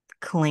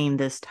claim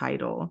this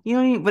title. You know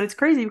what I mean? But it's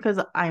crazy because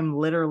I'm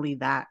literally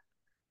that.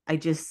 I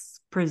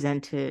just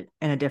present it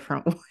in a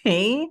different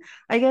way,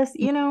 I guess.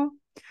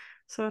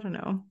 So I don't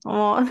know.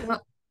 Oh,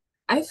 Well,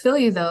 I feel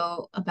you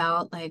though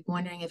about like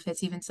wondering if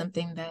it's even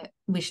something that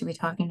we should be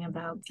talking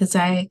about because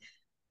I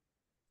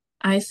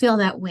feel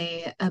that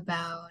way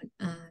about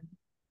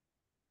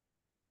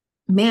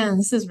man,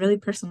 this is really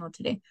personal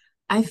today.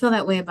 I feel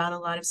that way about a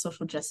lot of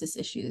social justice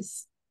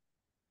issues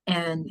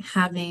and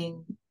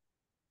having,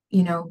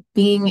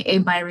 being a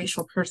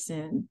biracial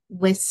person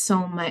with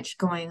so much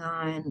going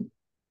on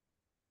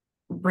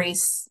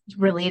race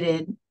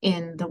related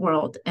in the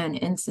world and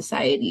in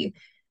society.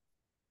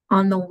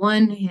 On the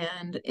one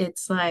hand,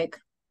 it's like,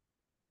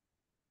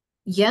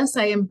 yes,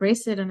 I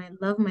embrace it and I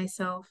love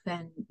myself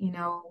and,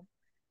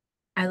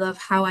 I love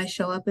how I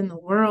show up in the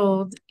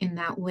world in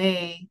that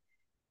way.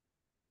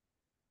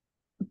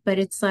 But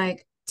it's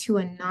like to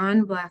a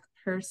non-Black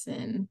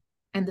person,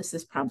 and this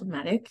is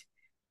problematic,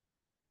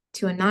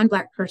 to a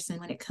non-Black person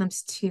when it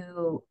comes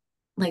to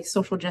like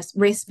social justice,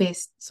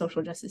 race-based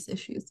social justice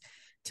issues.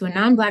 To a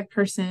non-Black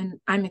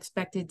person, I'm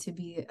expected to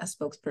be a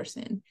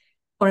spokesperson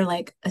or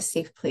like a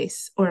safe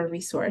place or a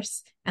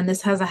resource. And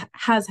this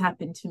has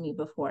happened to me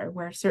before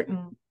where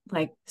certain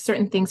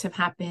things have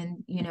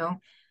happened,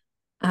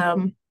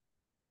 um,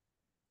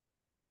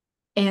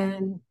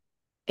 and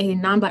a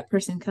non-black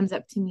person comes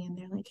up to me and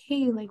they're like,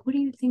 hey, like, what do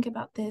you think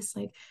about this?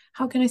 Like,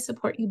 how can I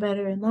support you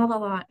better? And la la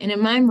la. And in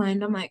my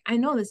mind, I'm like, I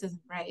know this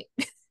isn't right.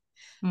 This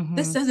mm-hmm.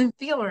 doesn't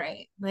feel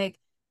right. Like,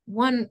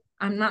 one,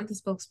 I'm not the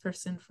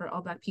spokesperson for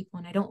all black people,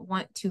 and I don't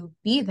want to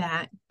be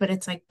that, but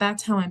it's like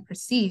that's how I'm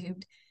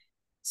perceived.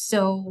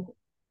 So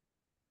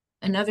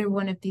another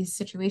one of these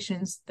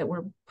situations that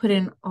we're put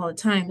in all the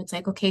time, it's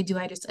like, okay, do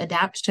I just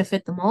adapt to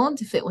fit the mold,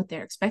 to fit what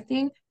they're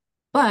expecting?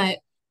 But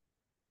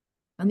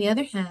on the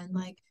other hand,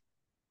 like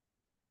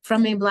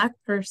from a Black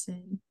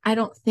person, I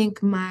don't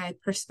think my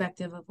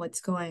perspective of what's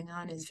going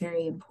on is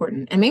very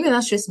important. And maybe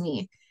that's just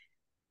me.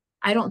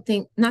 I don't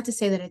think, not to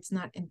say that it's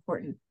not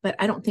important, but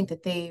I don't think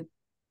that they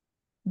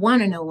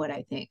want to know what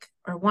I think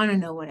or want to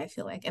know what I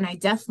feel like. And I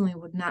definitely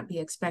would not be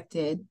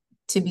expected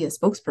to be a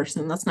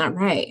spokesperson. That's not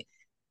right.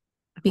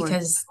 Of course.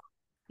 Because,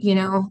 you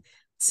know,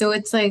 so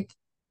it's like,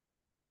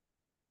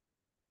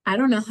 I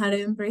don't know how to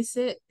embrace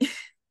it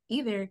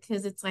either.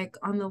 Cause it's like,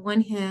 on the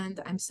one hand,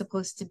 I'm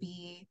supposed to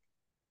be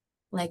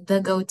like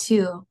the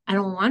go-to. I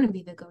don't want to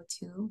be the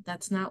go-to.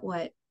 That's not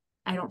what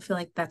I don't feel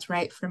like that's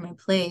right for my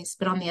place.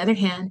 But on the other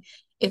hand,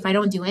 if I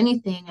don't do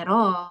anything at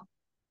all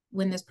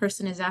when this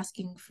person is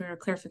asking for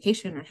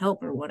clarification or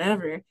help or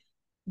whatever,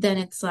 then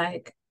it's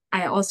like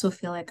I also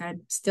feel like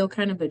I'm still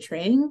kind of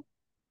betraying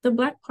the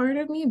Black part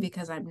of me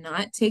because I'm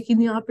not taking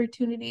the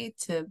opportunity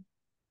to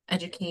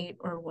educate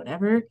or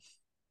whatever,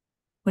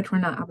 which we're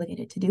not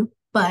obligated to do.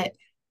 But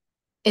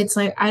it's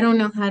like I don't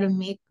know how to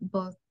make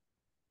both,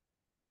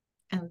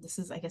 and this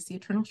is, I guess, the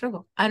eternal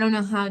struggle. I don't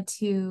know how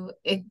to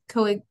I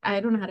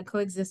don't know how to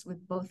coexist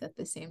with both at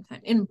the same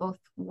time in both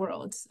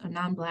worlds, a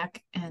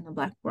non-Black and a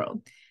Black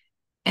world.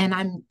 And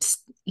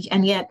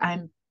and yet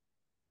I'm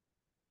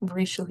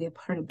racially a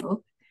part of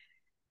both.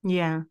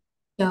 Yeah.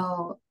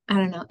 So I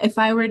don't know. If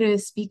I were to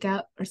speak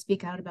out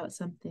about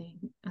something,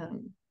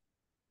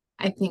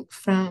 I think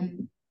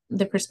from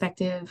the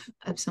perspective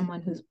of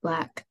someone who's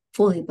Black,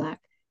 fully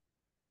Black,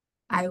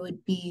 I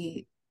would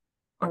be,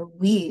 or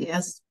we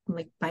as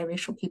like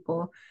biracial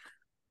people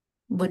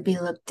would be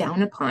looked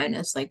down upon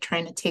as like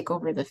trying to take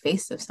over the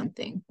face of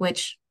something,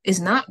 which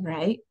is not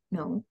right.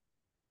 No.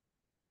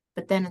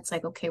 But then it's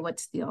like, okay,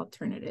 what's the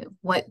alternative?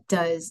 What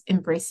does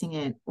embracing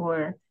it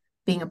or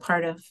being a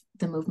part of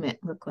the movement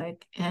look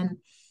like? And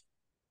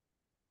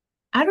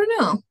I don't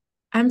know.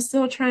 I'm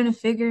still trying to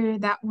figure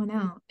that one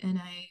out. And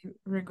I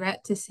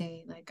regret to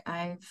say, like,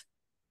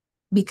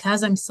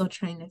 because I'm still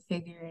trying to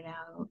figure it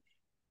out,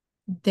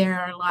 there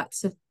are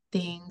lots of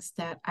things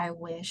that I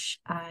wish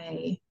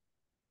and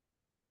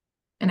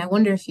I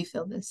wonder if you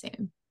feel the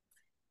same.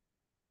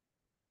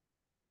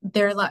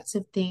 There are lots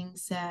of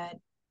things that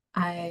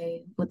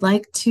I would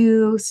like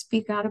to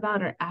speak out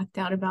about or act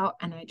out about,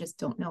 and I just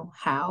don't know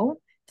how.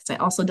 Because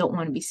I also don't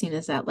want to be seen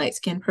as that light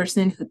skinned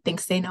person who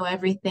thinks they know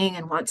everything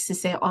and wants to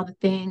say all the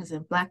things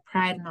and Black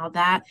pride and all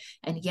that,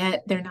 and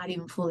yet they're not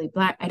even fully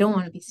Black. I don't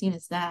want to be seen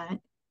as that.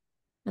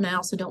 And I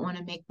also don't want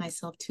to make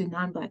myself to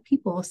non-Black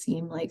people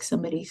seem like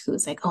somebody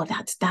who's like, oh,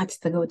 that's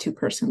the go-to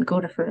person. Go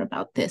to her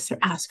about this or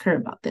ask her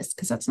about this,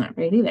 because that's not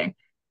right either.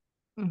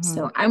 Mm-hmm.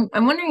 So I'm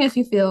wondering if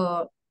you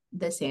feel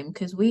the same,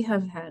 because we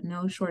have had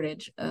no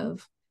shortage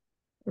of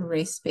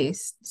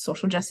race-based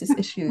social justice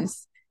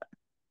issues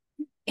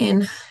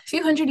in a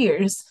few hundred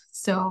years.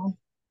 So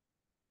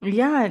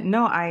Yeah,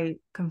 no, I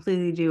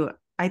completely do.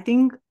 I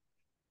think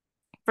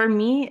for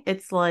me,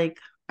 it's like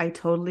I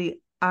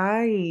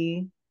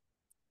don't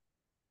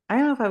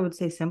know if I would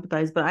say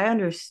sympathize, but I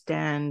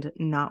understand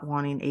not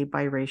wanting a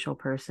biracial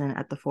person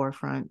at the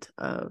forefront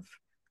of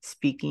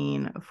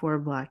speaking for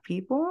Black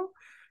people,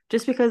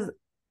 just because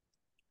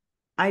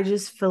I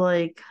just feel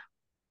like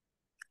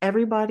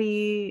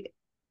everybody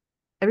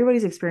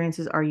everybody's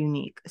experiences are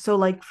unique. So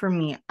like for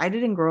me, I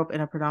didn't grow up in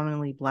a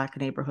predominantly Black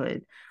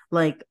neighborhood.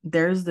 Like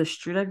there's the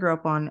street I grew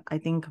up on. I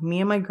think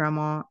me and my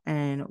grandma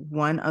and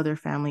one other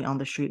family on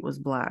the street was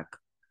Black.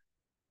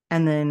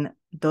 And then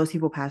those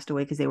people passed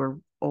away because they were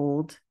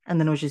old. And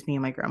then it was just me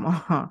and my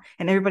grandma.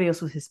 And everybody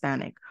else was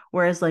Hispanic.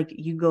 Whereas like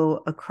you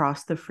go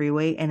across the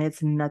freeway and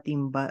it's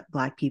nothing but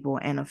Black people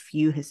and a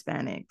few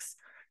Hispanics.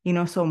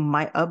 So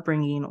my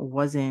upbringing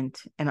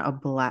wasn't in a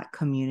Black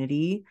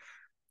community.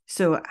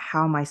 So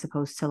how am I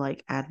supposed to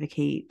like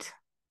advocate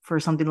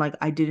for something like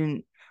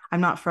I'm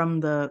not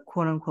from the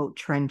quote unquote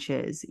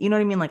trenches. You know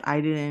what I mean? Like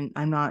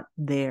I'm not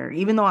there.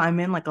 Even though I'm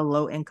in like a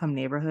low income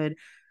neighborhood,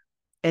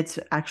 it's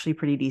actually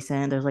pretty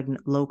decent. There's like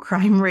low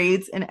crime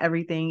rates and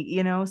everything.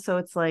 So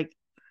it's like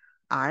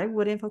I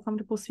wouldn't feel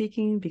comfortable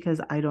speaking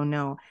because I don't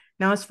know.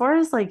 Now, as far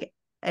as like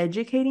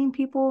educating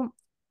people,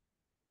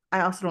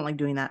 I also don't like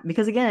doing that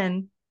because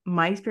again,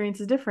 my experience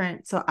is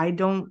different. So I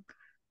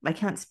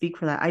can't speak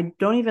for that. I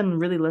don't even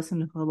really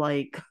listen to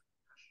like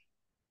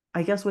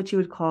I guess what you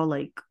would call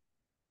like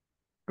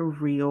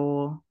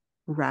real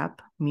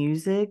rap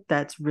music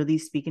that's really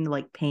speaking to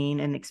like pain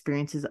and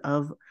experiences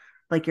of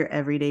like your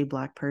everyday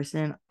Black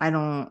person. I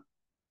don't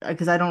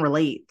because I don't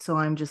relate. So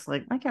I'm just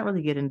like I can't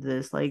really get into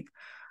this. Like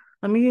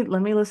let me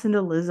listen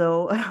to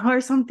Lizzo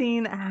or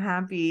something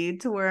happy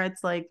to where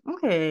it's like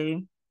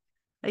okay,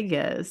 I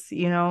guess.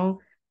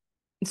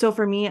 So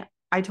for me,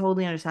 I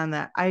totally understand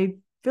that. I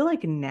feel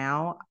like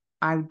now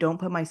I don't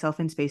put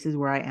myself in spaces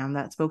where I am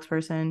that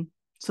spokesperson.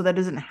 So that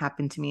doesn't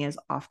happen to me as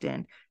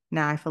often.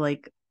 Now I feel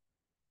like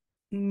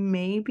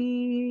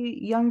maybe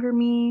younger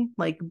me,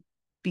 like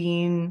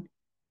being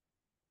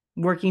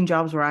working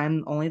jobs where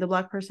I'm only the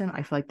Black person,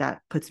 I feel like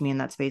that puts me in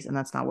that space and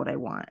that's not what I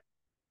want.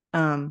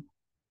 Um,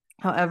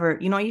 However,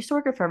 I used to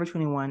work at Forever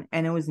 21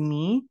 and it was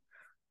me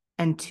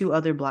and two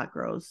other Black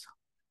girls.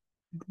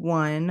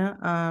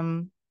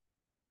 One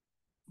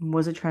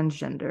was a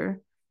transgender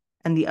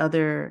and the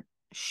other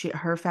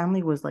her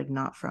family was like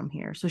not from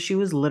here. So she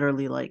was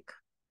literally like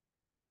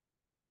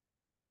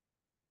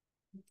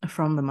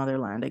from the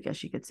motherland, I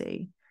guess you could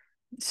say.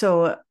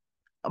 So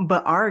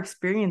but our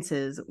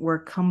experiences were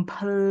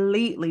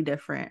completely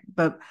different.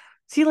 But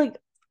see, like,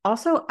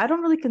 also, I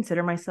don't really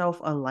consider myself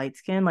a light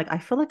skin. Like, I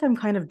feel like I'm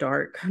kind of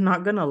dark, I'm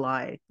not gonna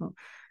lie.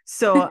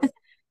 So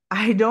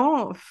I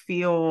don't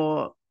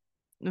feel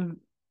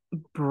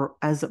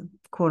as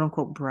quote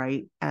unquote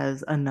bright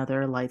as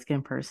another light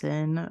skinned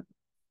person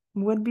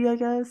would be, I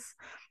guess.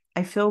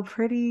 I feel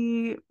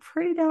pretty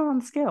down on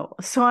the scale.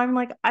 So I'm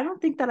like, I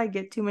don't think that I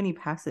get too many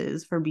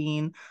passes for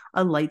being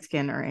a light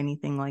skin or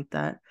anything like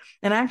that.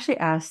 And I actually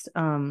asked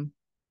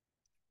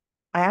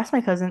I asked I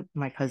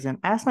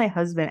asked my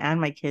husband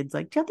and my kids,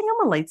 like, do you think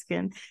I'm a light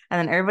skin? And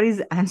then everybody's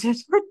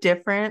answers were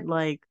different.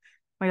 Like,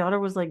 my daughter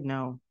was like,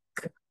 no.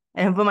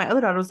 And but my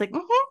other daughter was like,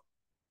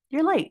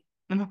 you're light.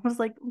 And I was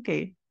like,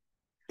 okay,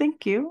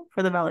 thank you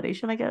for the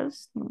validation, I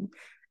guess.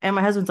 And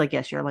my husband's like,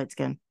 yes, you're a light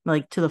skin,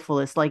 like to the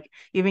fullest. Like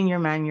even your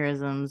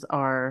mannerisms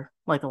are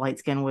like a light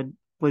skin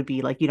would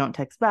be like you don't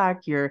text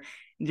back, you're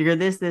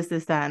this,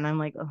 that. And I'm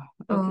like, oh,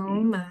 Oh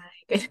okay. my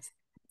goodness.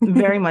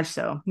 Very much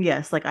so.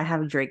 Yes, like I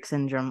have Drake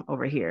syndrome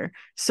over here.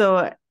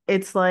 So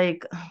it's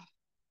like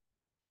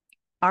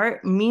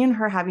our me and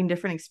her having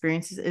different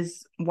experiences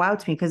is wild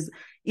to me because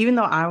even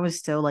though I was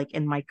still like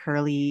in my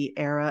curly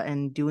era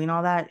and doing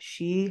all that,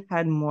 she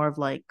had more of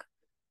like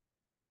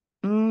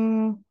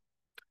mm,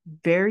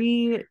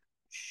 very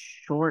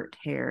short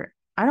hair.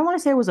 I don't want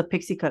to say it was a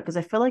pixie cut because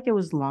I feel like it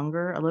was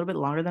longer, a little bit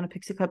longer than a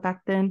pixie cut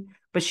back then.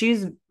 But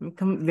she's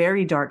become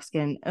very dark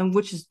skin, and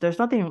which is there's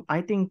nothing.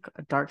 I think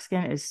dark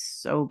skin is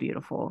so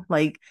beautiful.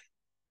 Like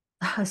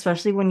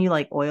especially when you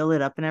like oil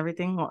it up and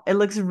everything, well, it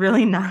looks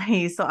really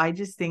nice. So I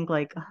just think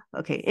like,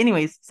 okay.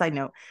 Anyways, side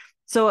note.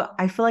 So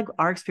I feel like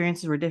our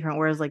experiences were different,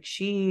 whereas like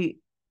she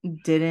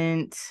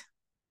didn't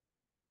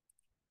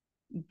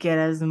get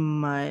as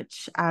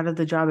much out of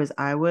the job as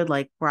I would,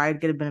 like where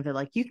I'd get a benefit,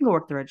 like you can go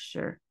work the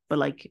register, but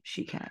like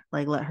she can't,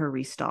 like let her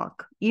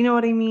restock. You know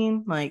what I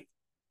mean? Like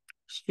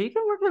she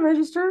can work the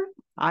register.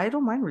 I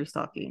don't mind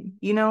restocking,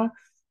 you know?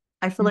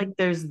 I feel like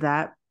there's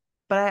that.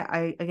 But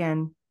I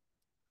again,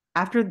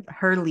 after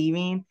her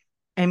leaving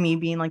and me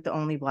being like the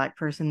only black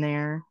person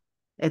there,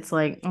 it's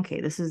like,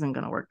 okay, this isn't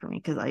gonna work for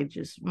me because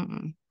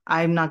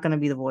I'm not gonna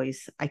be the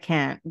voice. I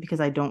can't because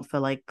I don't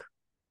feel like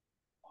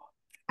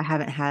I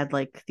haven't had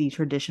like the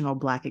traditional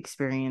black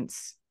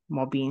experience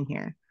while being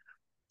here.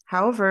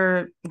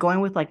 However, going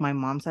with like my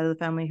mom's side of the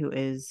family, who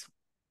is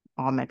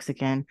all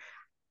Mexican,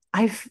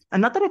 I've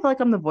not that I feel like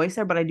I'm the voice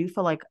there, but I do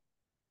feel like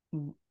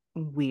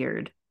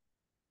weird.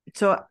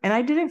 So, and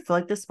I didn't feel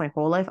like this my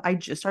whole life. I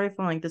just started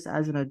feeling like this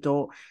as an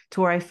adult,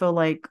 to where I feel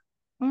like,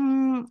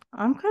 I'm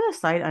kind of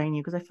side eyeing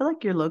you because I feel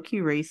like you're low key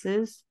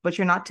racist, but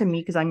you're not to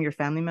me because I'm your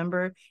family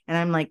member and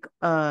I'm like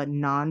a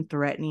non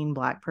threatening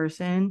black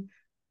person.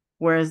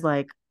 Whereas,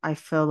 like, I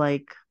feel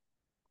like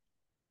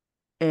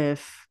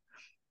if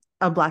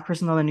a black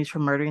person on the news for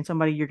murdering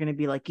somebody, you're gonna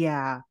be like,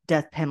 yeah,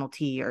 death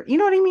penalty, or you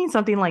know what I mean?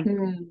 Something like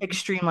Mm.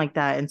 extreme like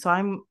that. And so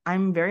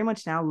I'm very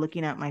much now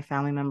looking at my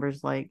family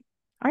members like,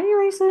 are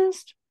you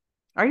racist?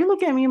 Are you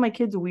looking at me and my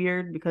kids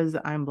weird because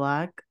I'm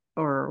black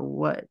or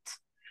what?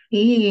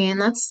 Yeah,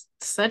 and that's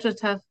such a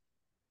tough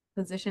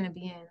position to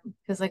be in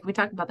because like we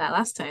talked about that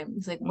last time.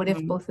 It's like what if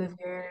Hmm. both of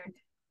your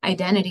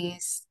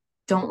identities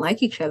don't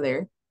like each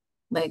other?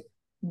 Like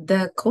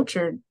the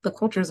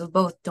cultures of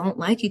both don't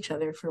like each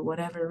other for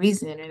whatever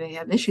reason, or they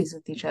have issues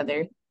with each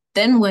other.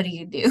 Then what do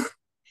you do?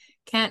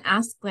 Can't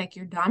ask like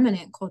your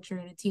dominant culture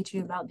to teach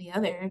you about the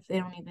other if they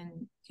don't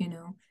even,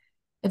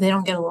 if they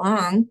don't get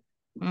along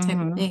type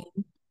of Hmm. thing.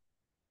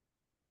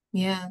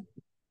 Yeah.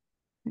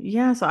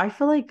 Yeah, so I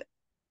feel like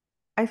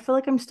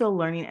I'm still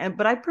learning, and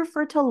but I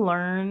prefer to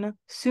learn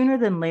sooner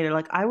than later.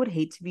 Like I would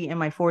hate to be in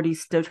my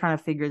 40s still trying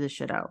to figure this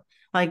shit out.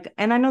 Like,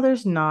 and I know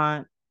there's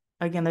not,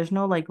 again, there's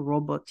no like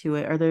rule book to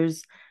it, or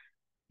there's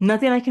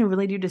nothing I can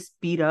really do to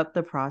speed up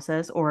the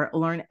process or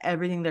learn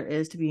everything there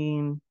is to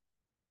being,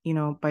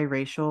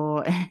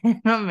 biracial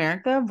in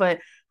America. But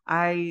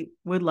I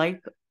would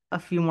like a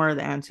few more of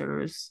the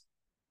answers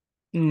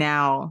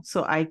now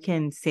so I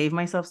can save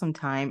myself some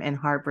time and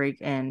heartbreak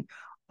and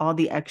all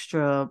the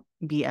extra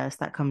BS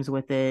that comes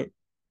with it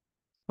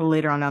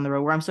later on down the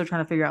road where I'm still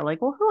trying to figure out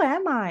like, well, who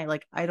am I?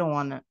 Like I don't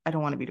want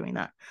to be doing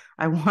that.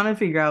 I want to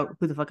figure out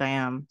who the fuck I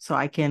am so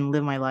I can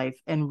live my life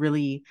and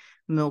really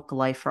milk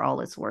life for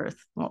all it's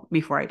worth. Well,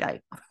 before I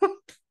die.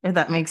 If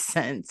that makes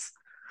sense.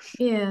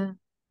 Yeah.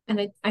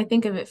 And I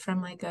think of it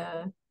from like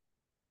a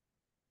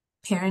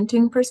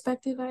parenting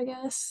perspective, I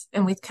guess.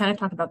 And we kind of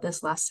talked about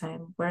this last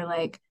time, where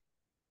like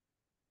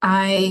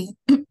I,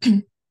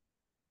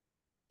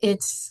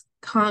 it's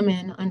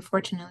common,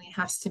 unfortunately,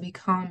 has to be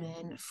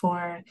common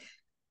for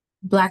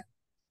Black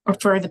or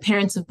for the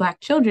parents of Black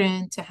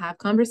children to have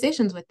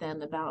conversations with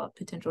them about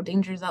potential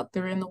dangers out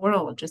there in the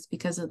world just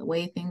because of the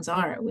way things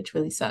are, which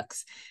really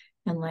sucks.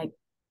 And like,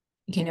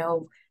 you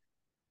know,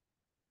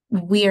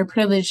 we are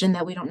privileged in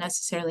that we don't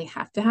necessarily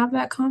have to have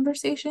that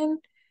conversation.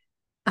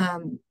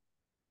 Um,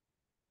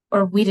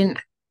 or we didn't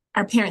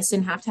our parents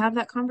didn't have to have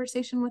that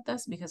conversation with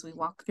us because we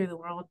walk through the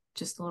world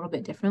just a little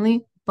bit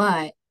differently,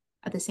 but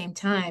at the same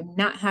time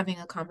not having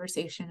a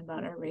conversation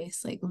about our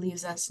race like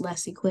leaves us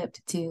less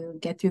equipped to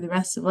get through the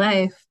rest of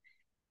life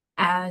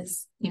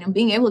as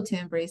being able to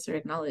embrace or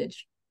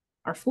acknowledge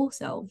our full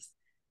selves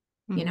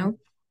you Mm-hmm. know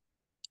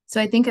so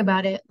I think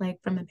about it like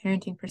from a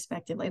parenting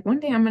perspective, like one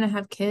day I'm going to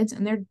have kids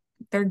and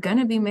they're going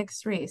to be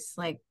mixed race.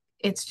 Like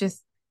it's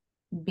just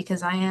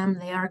because I am,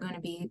 they are going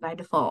to be by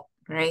default,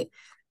 right?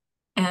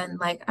 And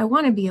like, I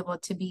want to be able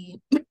to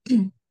be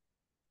in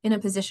a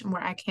position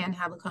where I can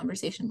have a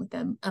conversation with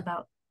them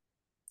about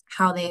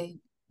how they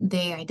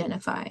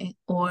identify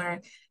or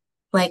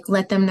like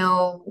let them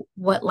know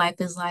what life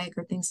is like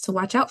or things to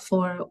watch out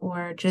for,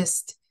 or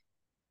just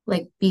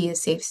like be a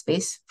safe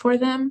space for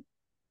them,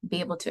 be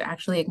able to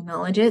actually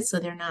acknowledge it so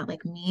they're not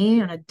like me,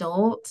 an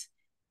adult,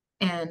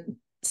 and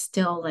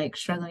still like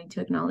struggling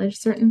to acknowledge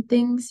certain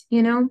things,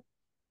 you know?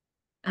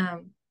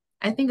 Um,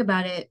 I think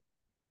about it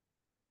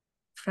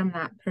from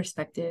that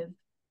perspective.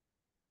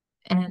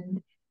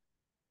 And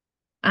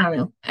I don't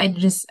know. I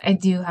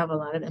do have a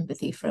lot of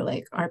empathy for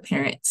like our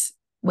parents,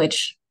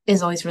 which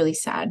is always really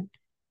sad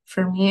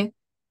for me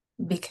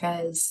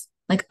because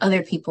like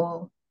other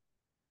people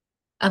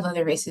of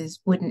other races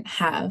wouldn't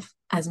have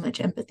as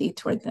much empathy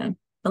toward them.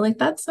 But like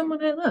that's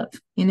someone I love,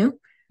 you know?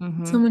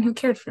 Mm-hmm. Someone who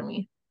cared for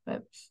me.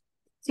 But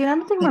See, I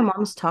don't think my yeah,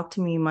 mom's talked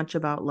to me much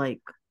about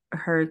like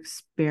her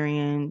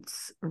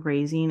experience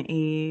raising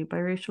a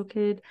biracial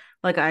kid.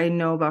 Like I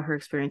know about her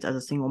experience as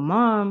a single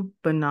mom,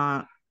 but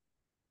not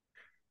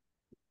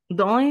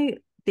the only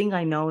thing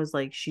I know is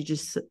like she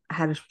just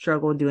had a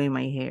struggle doing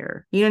my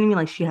hair. You know what I mean?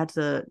 Like she had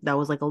to, that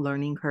was like a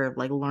learning curve,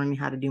 like learning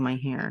how to do my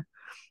hair.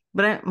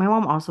 But my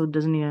mom also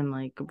doesn't even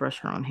like brush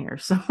her own hair.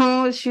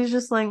 So she's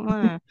just like,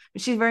 "Meh."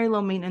 She's very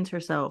low maintenance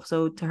herself.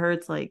 So to her,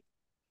 it's like,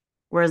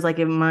 whereas like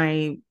if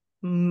my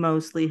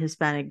mostly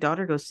Hispanic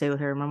daughter goes stay with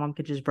her, my mom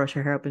could just brush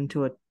her hair up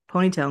into a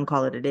ponytail and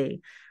call it a day.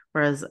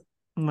 Whereas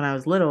when I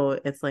was little,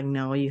 it's like,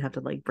 no, you have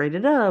to like braid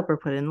it up or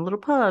put it in little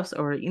puffs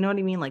or you know what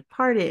I mean? Like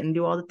part it and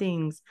do all the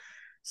things.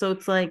 So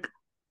it's like,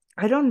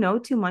 I don't know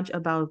too much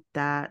about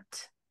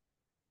that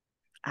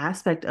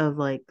aspect of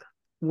like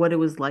what it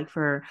was like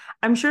for her.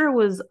 I'm sure it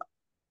was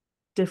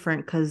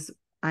different because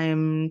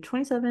I'm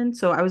 27.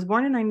 So I was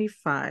born in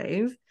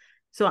 95.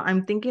 So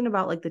I'm thinking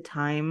about like the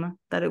time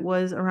that it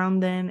was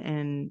around then.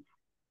 And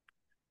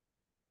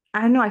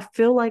I don't know, I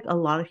feel like a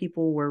lot of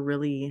people were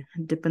really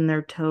dipping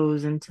their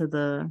toes into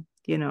the,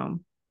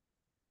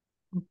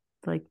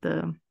 like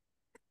the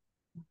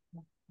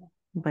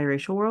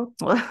biracial world.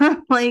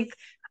 Like,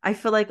 I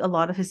feel like a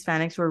lot of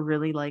Hispanics were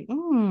really like,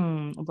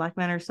 black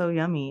men are so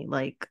yummy.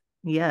 Like,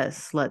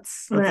 yes, or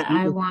let's do this.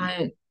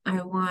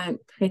 I want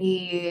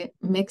pretty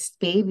mixed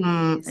babies,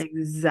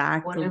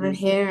 whatever Exactly.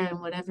 hair and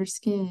whatever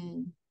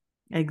skin.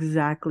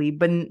 Exactly.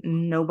 But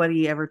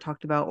nobody ever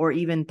talked about or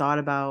even thought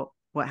about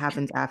what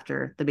happens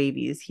after the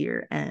baby is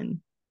here. And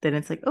then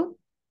it's like, oh,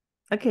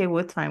 okay,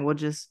 well, it's fine.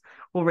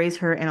 We'll raise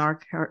her in our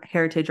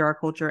heritage, our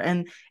culture.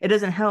 And it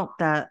doesn't help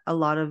that a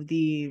lot of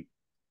the,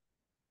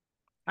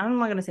 I'm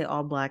not gonna say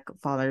all black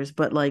fathers,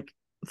 but like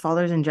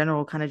fathers in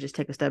general kind of just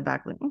take a step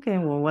back, like, okay,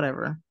 well,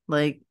 whatever.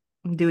 Like,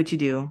 do what you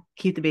do.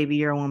 Keep the baby,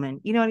 you're a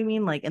woman. You know what I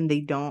mean? Like, and they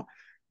don't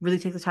really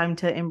take the time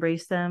to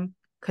embrace them.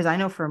 Cause I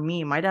know for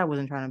me, my dad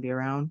wasn't trying to be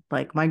around.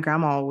 Like my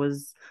grandma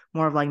was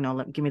more of like,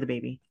 no, give me the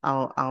baby.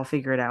 I'll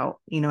figure it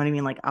out. You know what I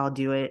mean? Like I'll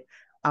do it.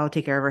 I'll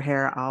take care of her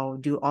hair. I'll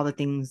do all the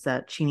things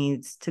that she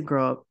needs to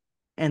grow up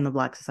in the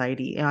black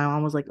society. And my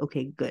mom was like,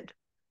 okay, good.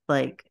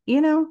 Like,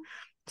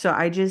 so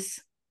I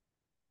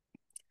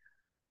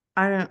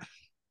don't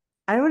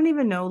I don't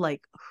even know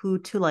like who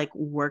to like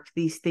work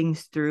these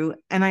things through.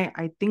 And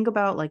I think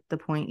about like the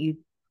point you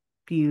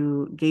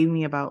gave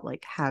me about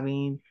like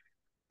having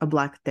a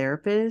black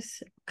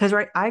therapist. Because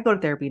right, I go to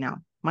therapy now.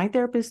 My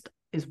therapist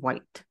is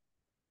white.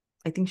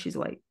 I think she's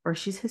white or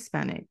she's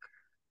Hispanic.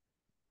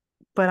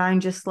 But I'm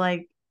just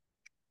like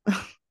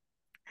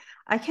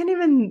I don't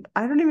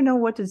even know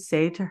what to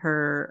say to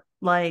her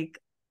like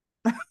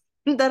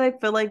that I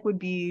feel like would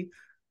be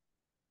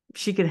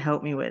she could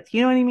help me with.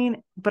 You know what I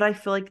mean? But I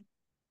feel like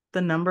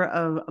the number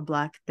of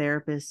black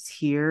therapists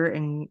here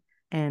in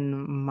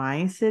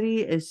my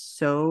city is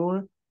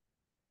so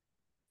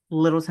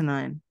little to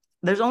none.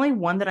 There's only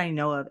one that I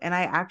know of, and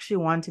I actually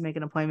wanted to make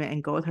an appointment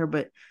and go with her,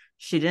 but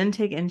she didn't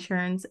take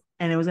insurance,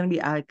 and it was gonna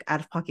be out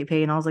of pocket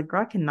pay. And I was like,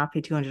 girl, I cannot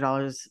pay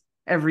 $200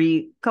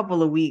 every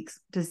couple of weeks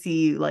to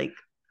see like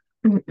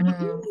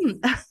Mm-mm.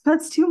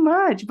 that's too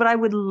much. But I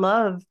would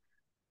love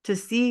to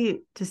see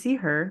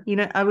her.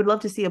 I would love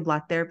to see a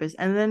black therapist.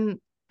 And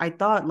then I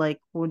thought like,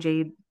 well,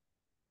 Jade,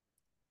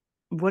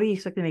 what are you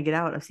expecting to get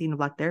out of seeing a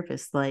black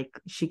therapist? Like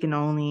she can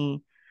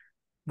only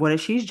what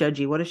if she's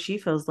judgy? What if she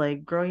feels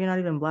like, girl, you're not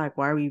even black?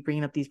 Why are we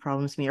bringing up these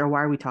problems to me? Or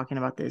why are we talking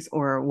about this?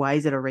 Or why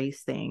is it a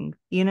race thing?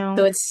 You So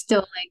know? it's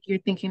still like you're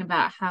thinking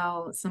about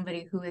how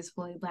somebody who is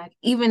fully black,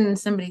 even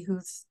somebody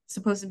who's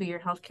supposed to be your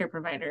healthcare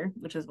provider,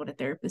 which is what a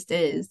therapist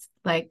is,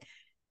 like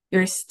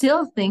you're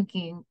still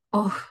thinking,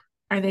 oh,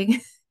 are they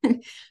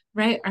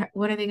right?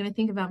 What are they going to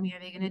think about me? Are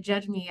they going to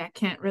judge me? I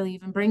can't really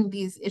even bring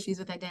these issues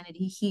with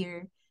identity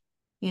here,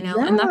 you know?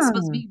 And that's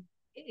supposed to Yeah. be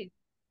big.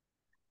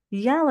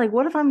 Yeah, like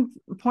what if I'm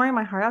pouring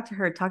my heart out to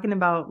her, talking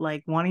about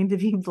like wanting to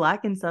be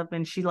black and stuff,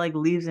 and she like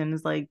leaves and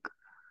is like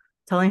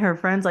telling her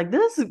friends like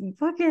this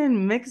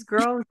fucking mixed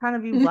girl is trying to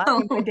be black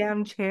in my No.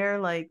 damn chair.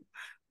 Like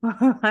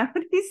I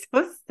would be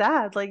so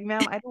sad. Like,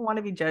 ma'am, I don't want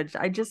to be judged.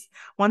 I just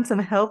want some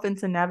help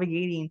into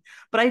navigating.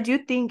 But I do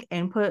think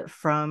input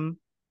from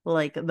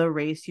like the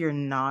race you're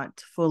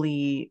not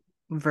fully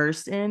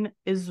versed in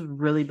is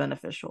really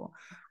beneficial.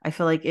 I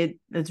feel like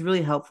it's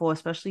really helpful,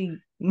 especially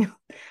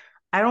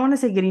I don't want to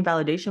say getting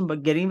validation,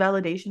 but getting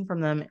validation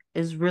from them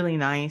is really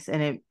nice,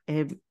 and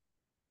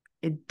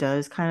it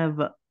does kind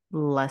of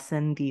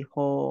lessen the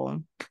whole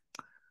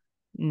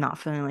not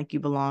feeling like you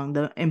belong,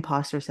 the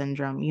imposter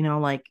syndrome,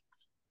 like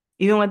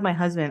even with my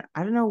husband,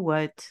 I don't know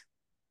what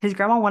his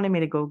grandma wanted me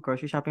to go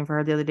grocery shopping for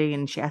her the other day,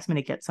 and she asked me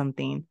to get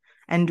something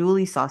and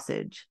dually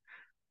sausage.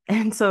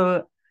 And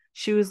so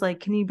she was like,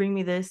 "Can you bring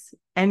me this?"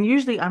 And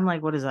usually I'm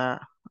like, "What is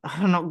that?" I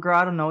don't know, girl,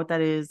 I don't know what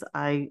that is.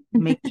 I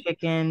make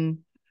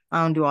chicken.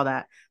 I don't do all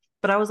that.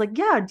 But I was like,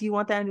 "Yeah, do you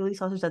want that andouille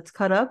sausage that's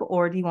cut up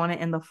or do you want it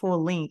in the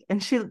full length?"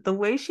 And the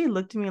way she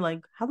looked at me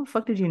like, "How the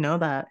fuck did you know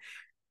that?"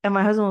 And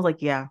my husband was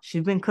like, "Yeah,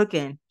 she's been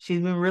cooking.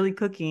 She's been really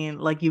cooking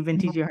like you've been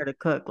teaching her to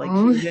cook. Like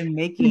Oh, she's been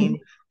making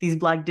these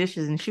black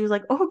dishes." And she was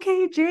like,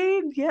 "Okay,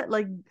 Jade, yeah,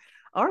 like,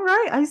 all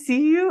right, I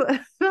see you."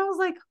 And I was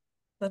like,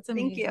 that's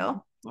 "Thank you."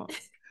 amazing. Well,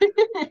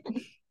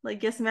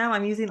 like, yes, ma'am,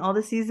 I'm using all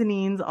the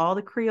seasonings, all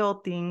the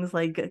Creole things.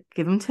 Like,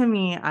 give them to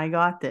me. I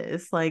got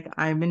this. Like,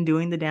 I've been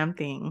doing the damn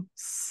thing.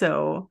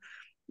 So,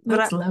 but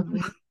That's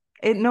lovely.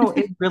 no,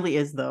 it really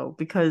is though,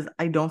 because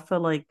I don't feel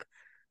like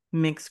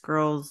mixed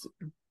girls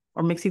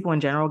or mixed people in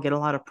general get a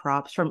lot of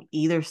props from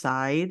either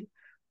side.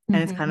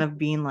 And it's kind Hmm. of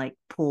being like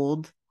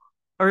pulled,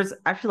 or it's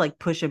actually like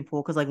push and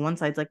pull because like one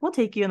side's like, we'll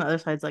take you, and the other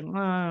side's like,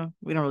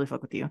 we don't really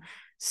fuck with you.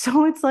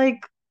 So it's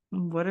like,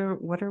 what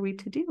are we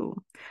to do?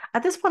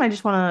 At this point, I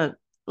just want to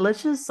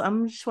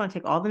I'm just want to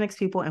take all the mixed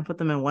people and put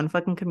them in one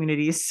fucking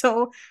community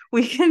so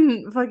we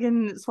can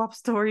fucking swap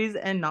stories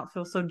and not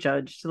feel so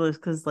judged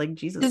because like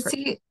Jesus To Christ.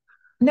 see,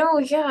 no,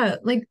 yeah,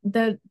 like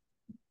the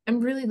I'm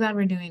really glad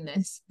we're doing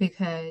this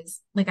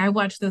because like I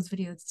watched those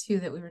videos too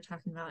that we were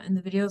talking about, and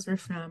the videos were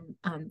from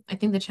I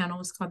think the channel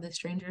was called The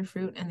Stranger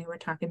Fruit, and they were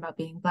talking about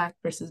being black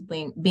versus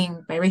being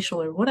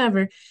biracial or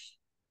whatever.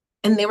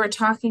 And they were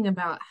talking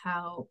about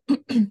how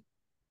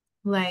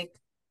like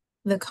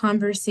the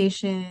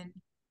conversation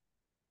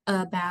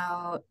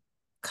about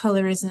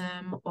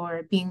colorism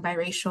or being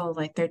biracial,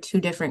 like they're two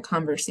different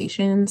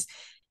conversations.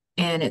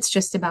 And it's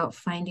just about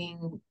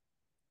finding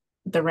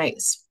the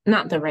right,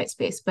 not the right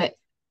space, but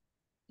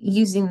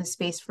using the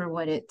space for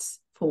what it's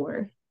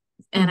for.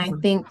 And I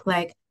Mhm. think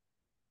like,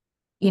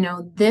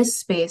 this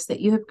space that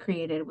you have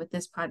created with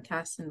this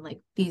podcast and like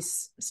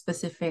these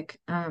specific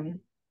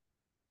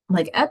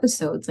like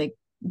episodes, like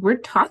we're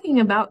talking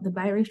about the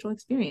biracial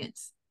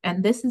experience.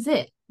 And this is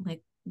it.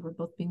 Like we're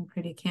both being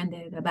pretty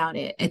candid about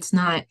it. It's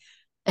not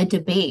a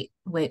debate,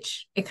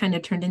 which it kind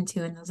of turned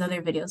into in those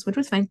other videos, which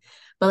was fine.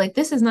 But like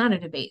this is not a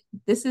debate.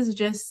 This is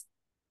just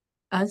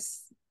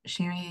us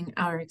sharing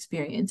our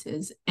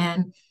experiences.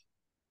 And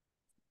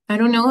I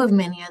don't know of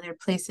many other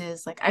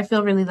places. Like I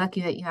feel really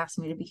lucky that you asked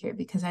me to be here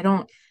because I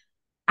don't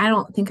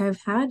think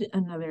I've had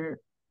another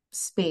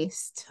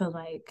space to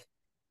like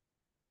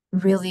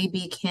really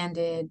be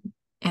candid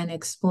and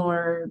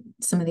explore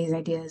some of these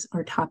ideas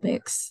or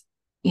topics,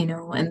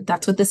 and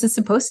that's what this is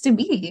supposed to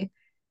be,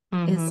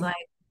 is Mhm.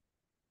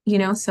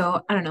 like,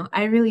 so I don't know.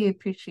 I really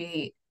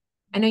appreciate,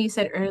 I know you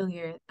said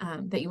earlier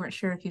that you weren't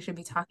sure if you should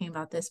be talking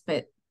about this,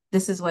 but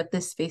this is what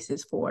this space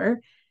is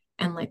for.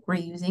 And like we're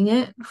using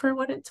it for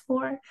what it's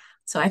for.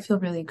 So I feel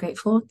really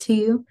grateful to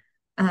you.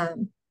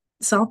 Um,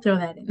 so I'll throw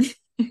that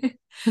in.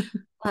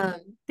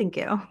 Thank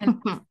you.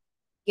 And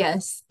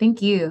yes,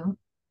 thank you.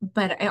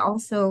 But I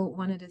also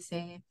wanted to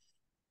say,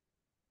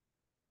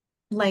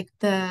 like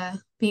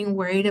the being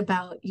worried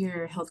about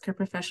your healthcare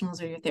professionals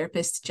or your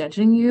therapist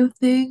judging you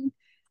thing.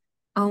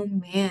 Oh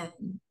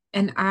man.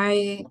 And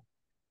I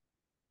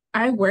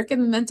work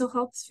in the mental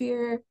health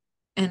sphere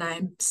and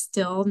I'm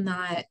still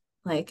not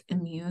like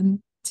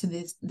immune to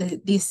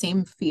these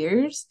same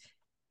fears.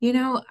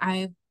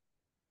 I've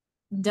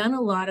done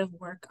a lot of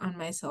work on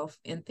myself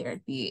in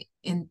therapy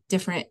in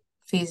different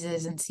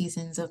phases and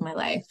seasons of my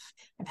life.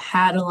 I've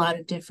had a lot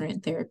of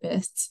different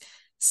therapists.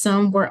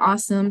 Some were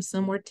awesome,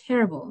 some were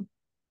terrible.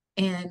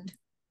 And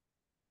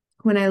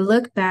when I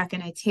look back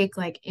and I take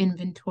like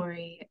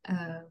inventory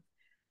of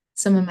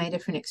some of my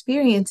different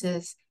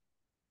experiences,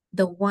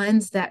 the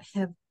ones that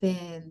have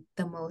been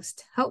the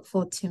most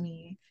helpful to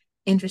me,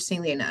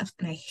 interestingly enough,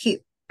 and I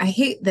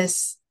hate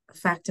this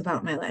fact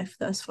about my life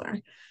thus far.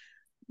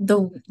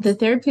 The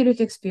therapeutic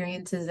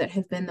experiences that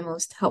have been the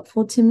most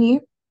helpful to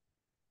me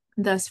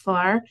thus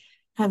far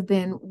have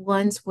been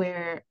ones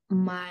where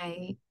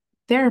my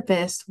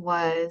therapist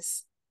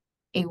was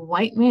a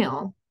white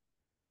male.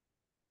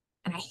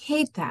 And I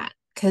hate that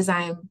because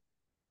I'm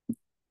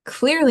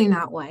clearly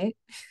not white,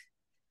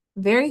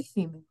 very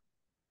female,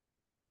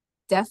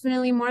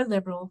 definitely more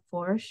liberal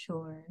for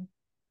sure.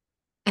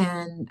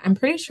 And I'm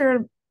pretty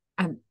sure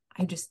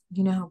I just,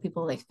 how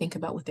people like think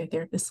about what their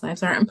therapist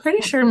lives are. I'm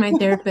pretty sure my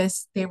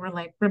therapists, they were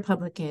like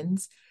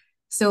Republicans.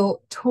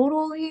 So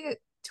totally,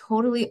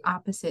 totally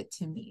opposite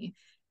to me.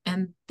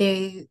 And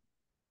they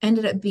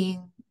ended up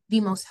being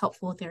the most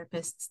helpful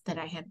therapists that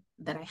I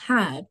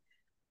had.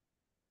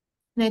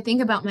 And I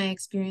think about my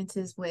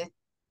experiences with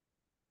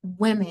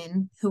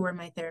women who were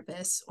my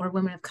therapists or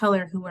women of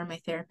color who were my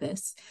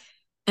therapists.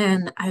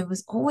 And I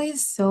was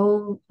always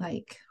so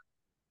like,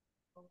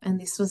 and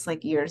this was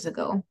like years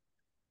ago,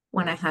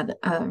 when I had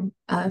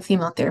a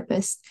female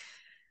therapist.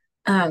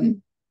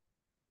 Um,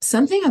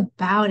 Something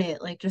about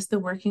it, like just the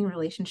working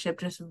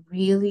relationship, just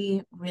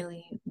really,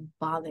 really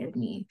bothered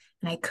me.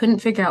 And I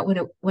couldn't figure out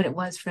what it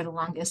was for the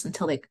longest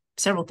until like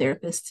several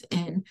therapists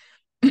in.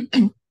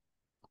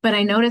 But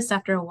I noticed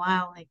after a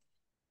while, like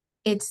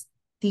it's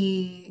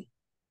the,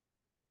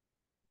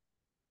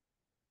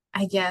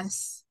 I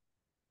guess,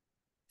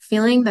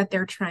 feeling that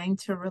they're trying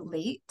to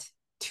relate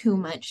too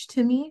much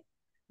to me.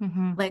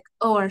 Mm-hmm. Like,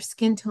 oh, our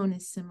skin tone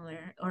is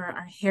similar, or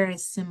our hair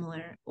is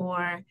similar,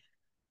 or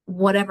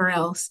whatever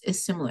else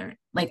is similar.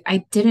 Like,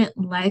 I didn't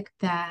like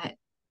that,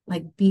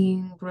 like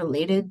being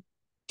related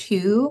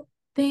to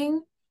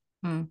thing.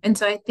 Mm-hmm. And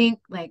so I think,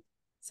 like,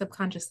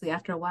 subconsciously,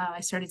 after a while, I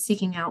started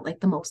seeking out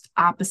like the most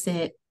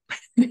opposite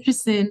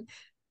person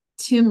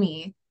to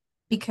me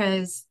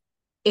because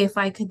if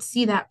I could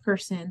see that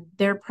person,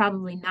 they're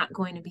probably not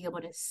going to be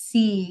able to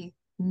see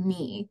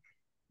me,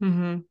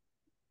 Mm-hmm.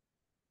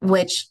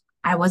 which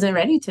I wasn't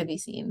ready to be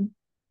seen,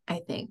 I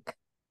think.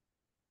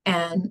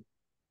 And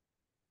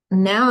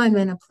now I'm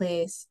in a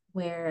place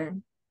where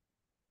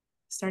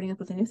starting up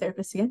with a new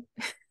therapist again,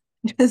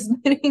 just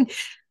putting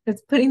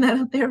just putting that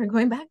out there. We're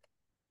going back.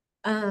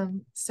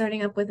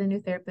 Starting up with a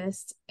new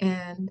therapist,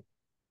 and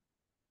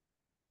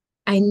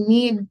I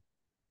need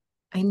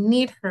I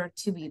need her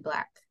to be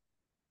Black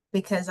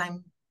because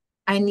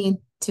I need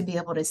to be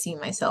able to see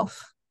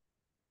myself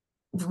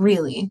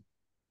really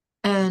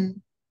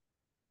and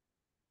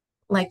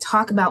like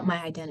talk about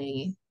my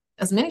identity.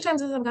 As many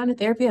times as I've gone to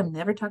therapy, I've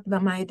never talked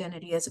about my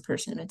identity as a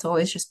person. It's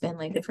always just been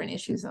like different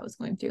issues I was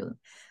going through.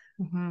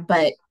 Mm-hmm.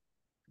 But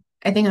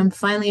I think I'm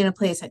finally in a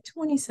place at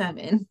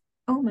 27.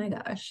 Oh my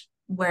gosh,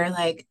 where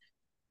like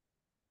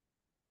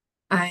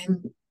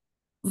I'm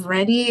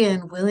ready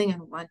and willing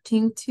and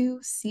wanting to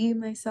see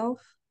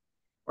myself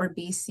or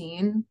be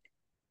seen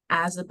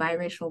as a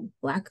biracial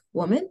Black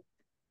woman.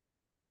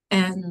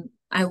 And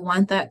I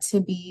want that to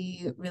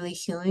be really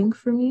healing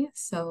for me.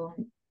 So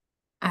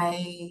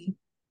I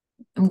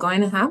am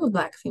going to have a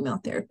Black female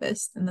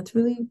therapist. And that's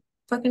really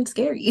fucking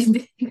scary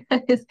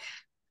because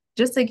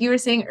just like you were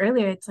saying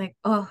earlier, it's like,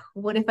 oh,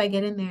 what if I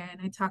get in there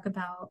and I talk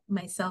about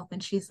myself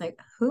and she's like,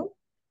 who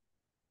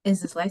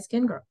is this light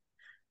skinned girl?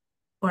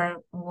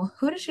 Or well,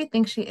 who does she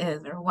think she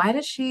is? Or why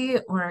does she,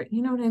 or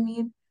you know what I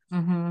mean?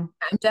 Mm-hmm.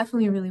 I'm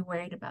definitely really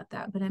worried about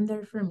that, but I'm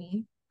there for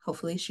me.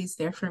 Hopefully, she's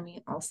there for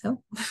me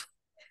also,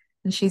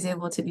 and she's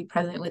able to be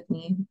present with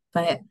me.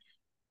 But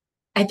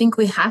I think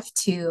we have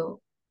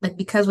to, like,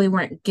 because we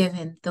weren't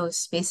given those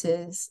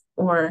spaces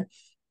or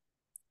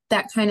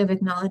that kind of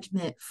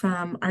acknowledgement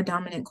from our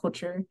dominant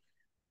culture,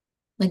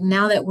 like,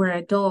 now that we're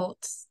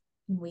adults,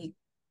 we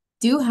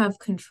do have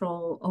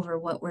control over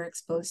what we're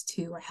exposed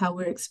to or how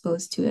we're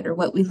exposed to it or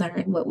what we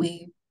learn, what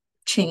we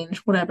change,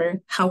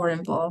 whatever, how we're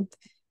involved,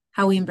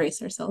 how we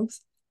embrace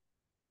ourselves.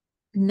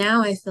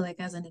 Now I feel like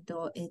as an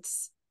adult,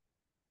 it's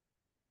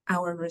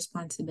our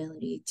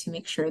responsibility to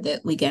make sure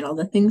that we get all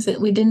the things that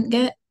we didn't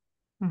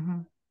Mm-hmm.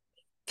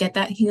 get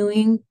that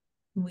healing,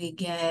 we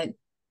get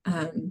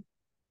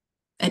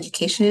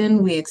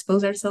education, we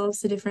expose ourselves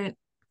to different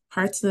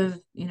parts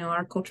of,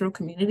 our cultural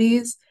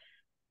communities.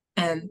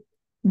 And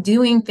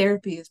doing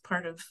therapy is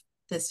part of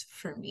this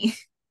for me.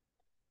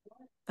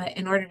 But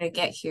in order to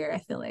get here, I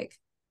feel like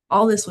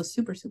all this was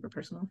super, super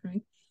personal for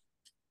me.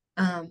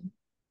 Um,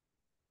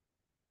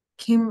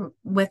 Came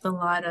with a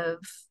lot of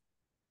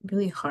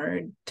really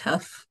hard,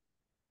 tough,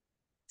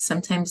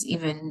 sometimes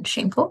even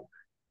shameful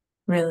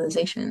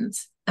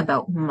realizations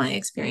about my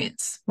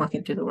experience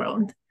walking through the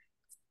world.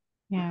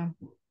 Yeah.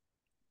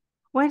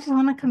 Well, I just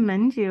want to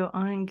commend you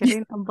on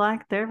getting a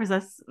black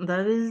therapist.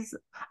 That is,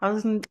 I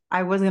was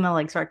gonna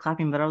like start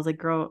clapping, but I was like,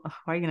 girl, ugh,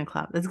 why are you gonna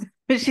clap?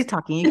 She's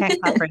talking. You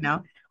can't clap right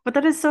now. But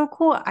that is so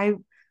cool. I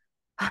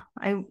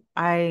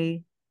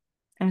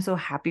am so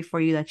happy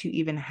for you that you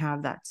even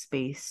have that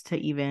space to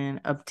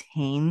even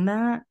obtain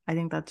that. I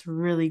think that's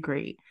really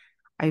great.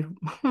 I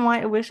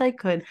I wish I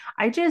could.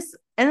 And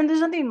then there's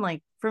nothing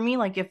like for me,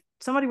 like if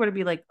somebody were to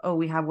be like, oh,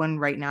 we have one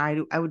right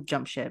now, I would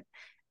jump ship.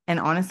 And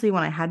honestly,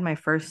 when I had my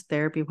first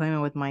therapy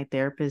appointment with my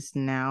therapist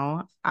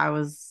now,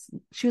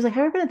 she was like,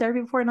 have you been to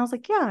therapy before? And I was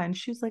like, yeah. And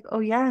she was like, oh,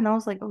 yeah. And I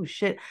was like, oh,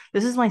 shit,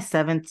 this is my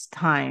seventh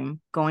time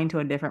going to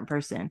a different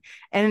person.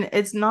 And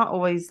it's not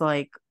always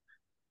like,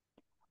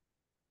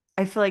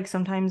 I feel like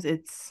sometimes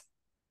it's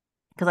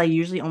because I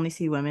usually only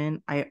see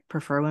women. I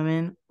prefer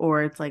women,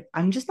 or it's like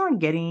I'm just not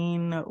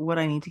getting what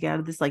I need to get out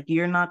of this. Like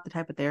you're not the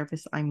type of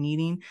therapist I'm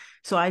needing.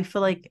 So I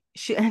feel like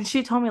she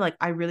told me like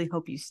I really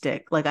hope you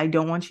stick. Like I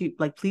don't want you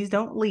like please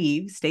don't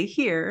leave, stay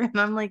here. And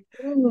I'm like,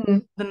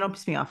 Mm. then don't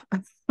piss me off.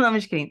 No, I'm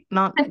just kidding.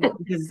 Not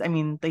because I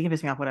mean they can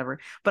piss me off, whatever.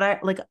 But I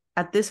like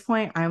at this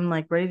point, I'm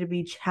like ready to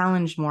be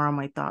challenged more on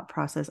my thought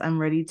process. I'm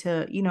ready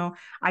to,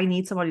 I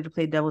need somebody to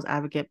play devil's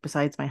advocate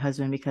besides my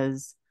husband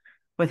because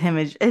with him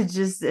it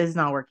just is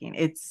not working.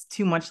 It's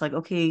too much like,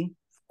 okay,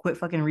 quit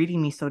fucking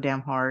reading me so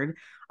damn hard.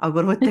 I'll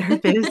go to a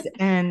therapist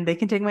and they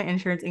can take my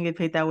insurance and get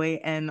paid that way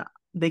and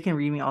they can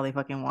read me all they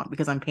fucking want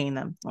because I'm paying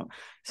them.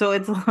 So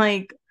it's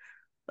like,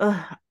 ugh,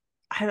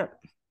 I don't.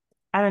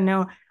 I don't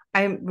know.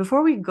 I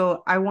before we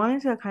go, I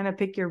wanted to kind of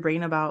pick your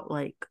brain about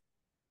like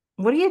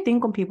what do you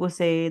think when people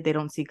say they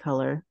don't see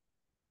color?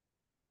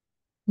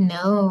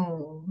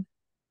 No,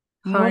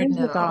 What hard is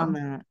your thought on no.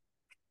 that?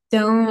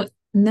 Don't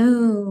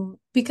know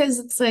because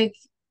it's like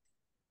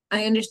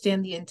I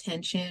understand the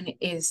intention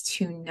is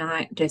to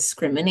not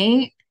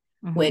discriminate,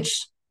 Mm-hmm.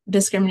 which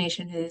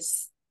discrimination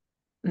is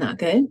not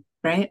good,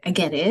 right? I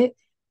get it,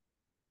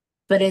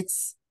 but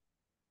it's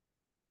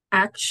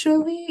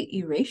actually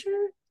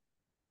erasure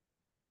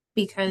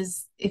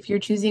because if you're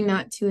choosing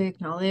not to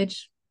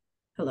acknowledge,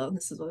 hello,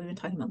 this is what we've been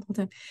talking about the whole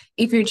time.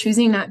 If you're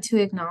choosing not to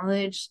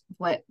acknowledge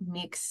what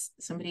makes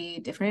somebody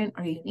different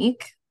or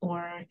unique,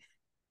 or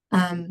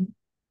um,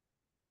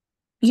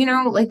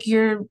 like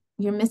you're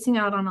missing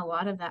out on a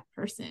lot of that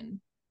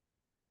person.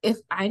 If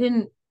I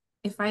didn't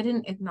if I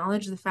didn't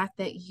acknowledge the fact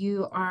that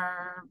you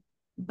are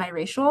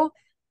biracial,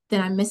 then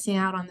I'm missing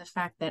out on the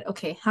fact that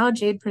okay, how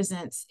Jade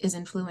presents is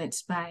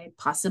influenced by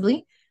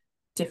possibly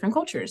different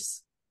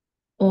cultures,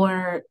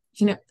 or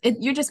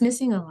you're just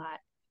missing a lot.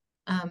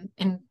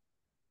 And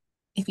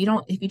if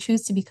you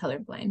choose to be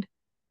colorblind,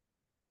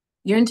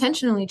 you're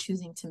intentionally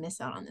choosing to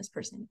miss out on this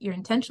person. You're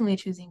intentionally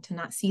choosing to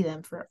not see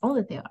them for all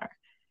that they are,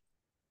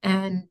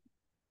 and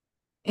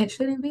it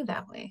shouldn't be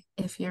that way.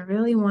 If you're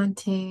really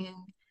wanting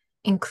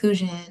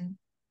inclusion,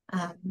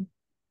 um,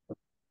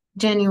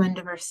 genuine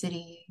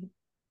diversity,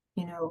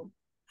 you know,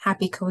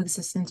 happy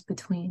coexistence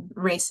between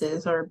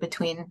races or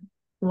between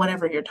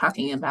whatever you're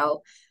talking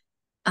about,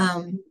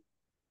 um,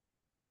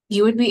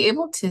 you would be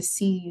able to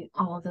see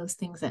all of those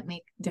things that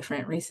make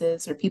different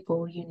races or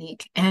people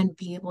unique and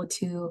be able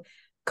to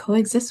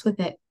coexist with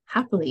it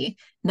happily,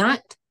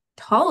 not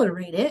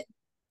tolerate it,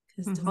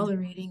 because Mm-hmm.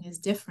 tolerating is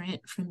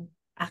different from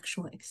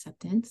actual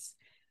acceptance,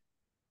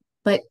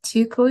 but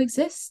to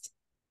coexist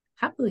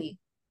happily,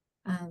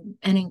 and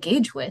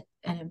engage with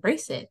and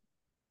embrace it,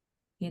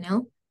 you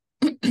know?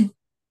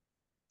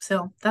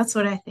 So that's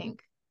what I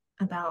think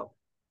about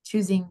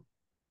choosing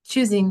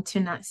choosing to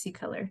not see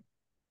color.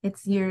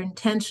 It's you're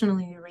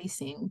intentionally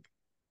erasing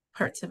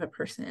parts of a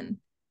person,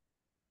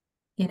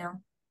 you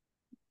know?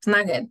 It's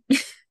not good.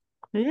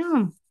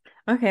 Yeah.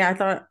 Okay, I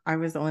thought I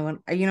was the only one.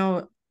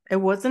 It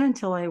wasn't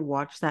until I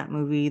watched that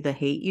movie, The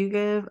Hate You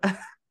Give,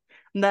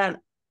 that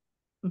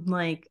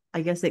like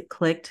I guess it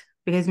clicked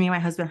because me and my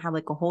husband had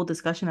like a whole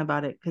discussion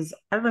about it because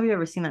I don't know if you've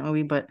ever seen that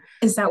movie, but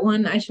Is that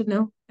one I should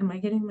know? Am I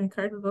getting my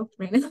card revoked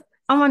right now?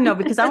 oh no,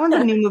 because that one's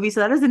a new movie,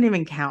 so that doesn't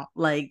even count.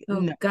 Like Oh,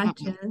 no.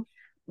 gotcha. Mm-mm.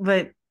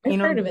 But I've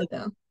heard of it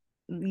though.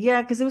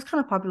 yeah, because it was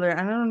kind of popular.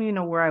 And I don't even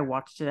know where I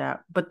watched it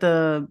at. But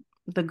the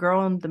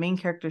girl and the main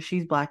character,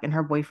 she's black and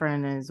her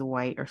boyfriend is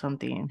white or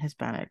something,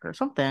 Hispanic or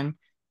something.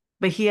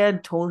 But he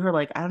had told her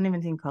like, I don't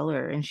even see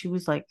color. And she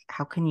was like,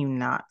 how can you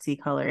not see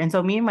color? And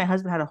so me and my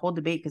husband had a whole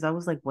debate because I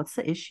was like, what's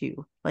the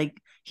issue? Like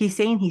he's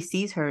saying he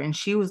sees her and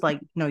she was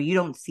like, no, you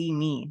don't see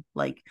me.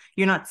 Like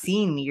you're not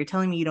seeing me. You're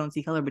telling me you don't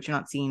see color, but you're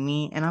not seeing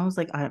me. And I was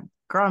like,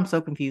 girl, I'm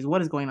so confused.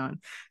 What is going on?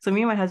 So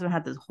me and my husband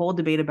had this whole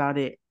debate about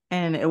it.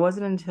 And it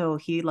wasn't until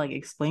he like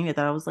explained it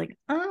that I was like,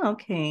 oh,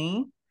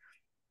 okay.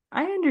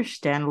 I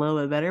understand a little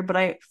bit better, but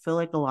I feel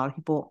like a lot of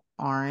people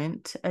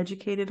aren't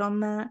educated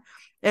on that.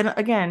 And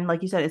again,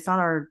 like you said, it's not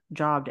our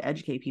job to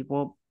educate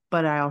people,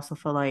 but I also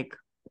feel like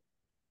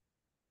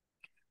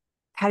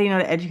how do you know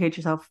to educate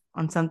yourself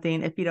on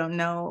something if you don't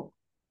know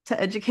to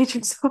educate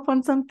yourself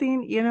on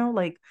something?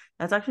 Like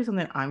that's actually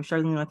something I'm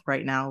struggling with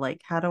right now.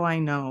 Like, how do I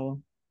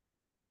know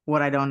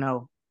what I don't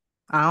know?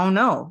 I don't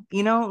know.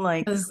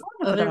 Like I Because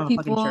want to put that other on a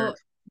fucking shirt.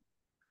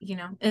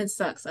 people, it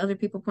sucks. Other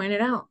people point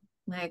it out.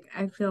 Like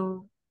I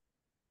feel,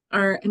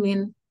 or I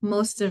mean,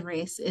 most of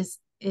race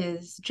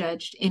is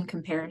judged in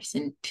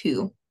comparison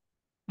to,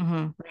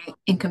 Hmm. right?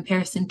 In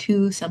comparison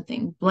to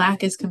something.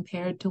 Black is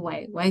compared to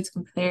white, white's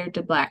compared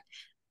to black.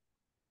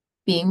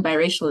 Being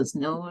biracial is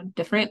no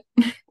different.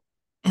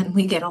 And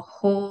we get a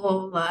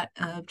whole lot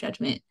of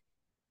judgment.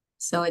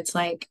 So it's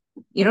like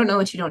you don't know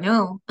what you don't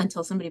know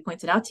until somebody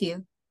points it out to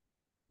you,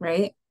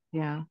 right?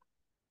 Yeah.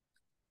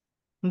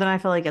 And then I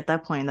feel like at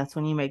that point, that's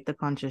when you make the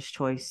conscious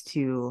choice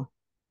to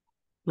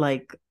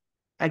like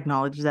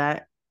acknowledge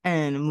that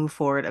and move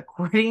forward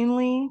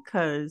accordingly.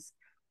 Because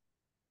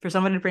for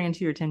somebody to bring it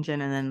to your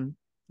attention and then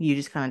you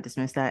just kind of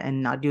dismiss that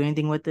and not do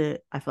anything with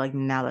it, I feel like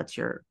now that's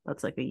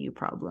like a you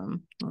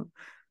problem,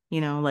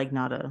 like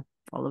not a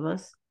all of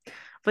us.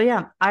 But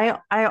yeah, I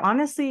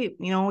honestly,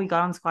 we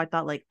got on squad. I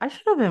thought like I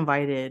should have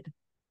invited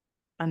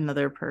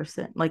another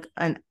person, like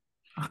an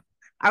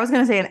I was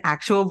gonna say an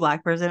actual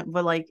black person,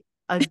 but like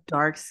a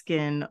dark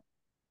skin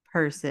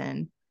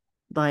person,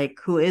 like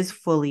who is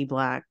fully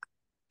black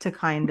to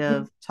kind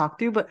of talk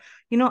through. But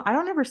I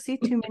don't ever see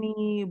too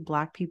many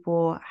black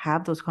people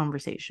have those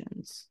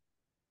conversations,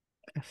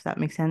 if that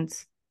makes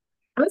sense.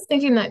 I was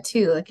thinking that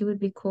too. Like it would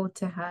be cool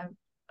to have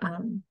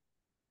um,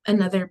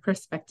 another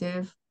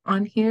perspective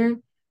on here.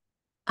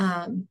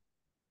 Um,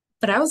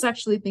 but I was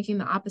actually thinking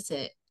the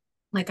opposite.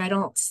 Like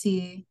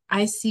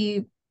I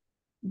see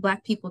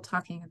Black people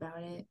talking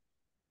about it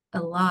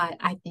a lot,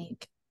 I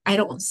think. I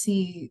don't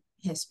see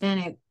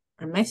Hispanic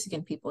or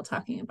Mexican people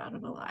talking about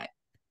it a lot.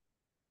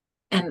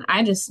 And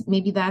I just,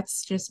 maybe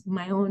that's just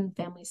my own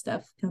family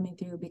stuff coming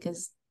through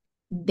because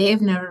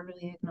they've never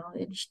really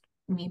acknowledged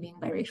me being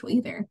biracial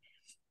either.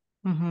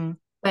 Mm-hmm.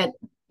 But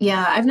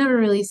yeah, I've never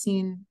really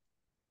seen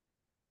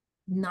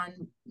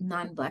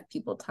non-black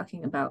people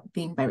talking about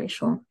being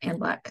biracial and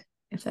black,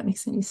 if that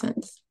makes any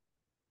sense.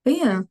 But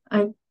yeah,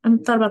 I've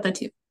thought about that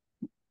too.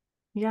 I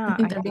Yeah,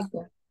 think that'd be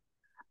cool.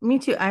 me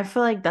too. I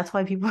feel like that's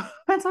why people,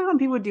 that's why when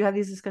people do have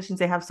these discussions,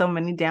 they have so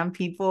many damn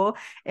people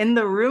in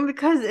the room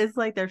because it's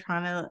like they're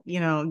trying to,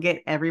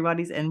 get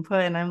everybody's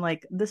input. And I'm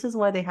like, this is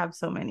why they have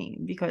so many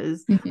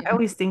because I Mhm.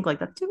 always think like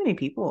that's too many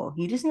people.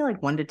 You just need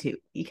like one to two.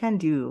 You can't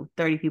do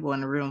 30 people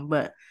in a room,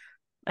 but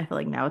I feel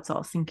like now it's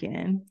all sinking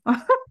in.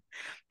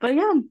 But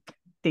yeah,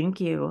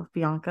 thank you,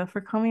 Bianca, for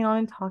coming on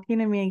and talking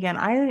to me again.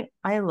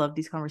 I love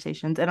these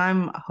conversations and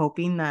I'm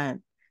hoping that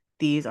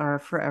these are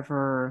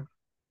forever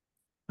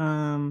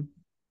um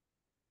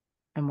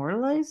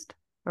immortalized,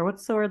 or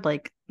what's the word,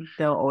 like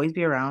they'll always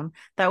be around,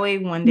 that way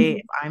one day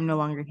if Mhm. I'm no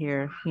longer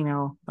here,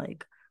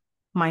 like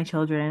my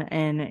children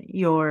and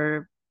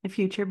your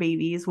future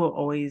babies will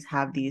always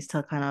have these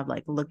to kind of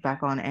like look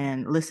back on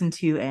and listen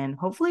to, and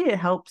hopefully it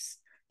helps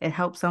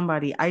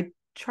somebody. I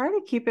try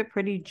to keep it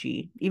pretty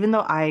G, even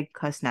though I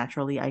cuss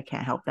naturally, I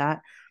can't help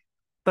that,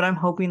 but I'm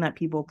hoping that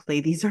people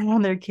play these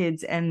around their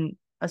kids, and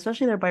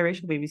especially their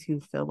biracial babies who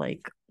feel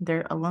like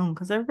they're alone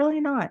because they're really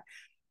not.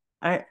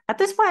 At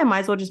this point I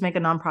might as well just make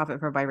a nonprofit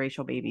for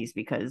biracial babies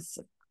because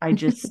I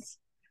just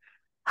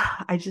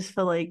I just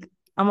feel like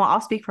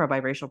I'll speak for a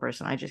biracial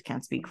person. I just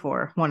can't speak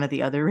for one of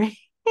the other race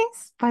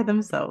by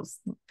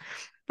themselves.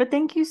 But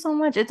thank you so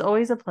much. It's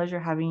always a pleasure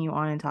having you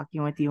on and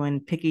talking with you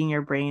and picking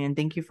your brain. And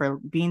thank you for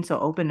being so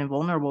open and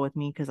vulnerable with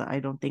me because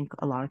I don't think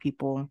a lot of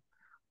people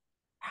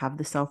have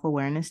the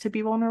self-awareness to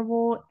be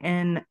vulnerable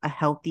in a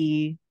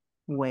healthy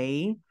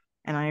way.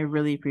 And I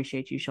really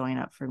appreciate you showing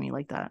up for me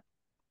like that.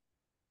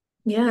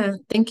 Yeah,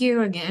 thank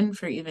you again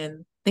for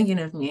even thinking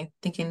of me,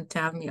 thinking to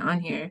have me on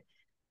here.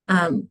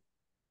 Um,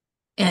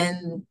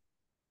 and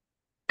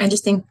I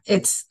just think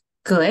it's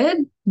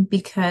good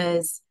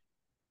because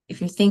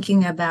if you're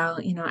thinking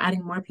about,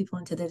 adding more people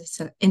into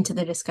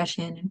the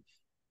discussion and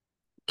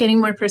getting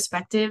more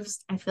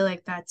perspectives, I feel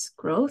like that's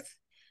growth.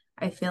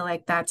 I feel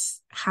like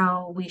that's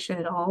how we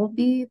should all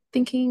be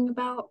thinking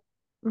about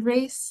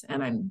race.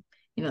 And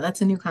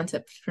that's a new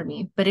concept for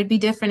me. But it'd be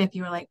different if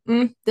you were like,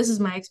 this is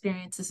my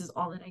experience. This is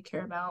all that I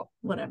care about.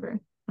 Whatever.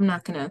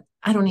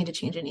 I don't need to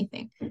change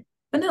anything.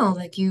 But no,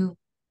 like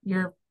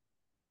you're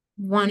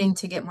wanting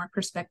to get more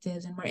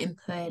perspectives and more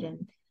input.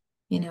 And,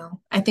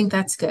 I think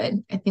that's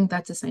good. I think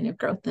that's a sign of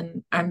growth.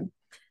 And I'm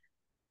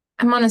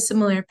on a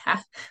similar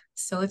path.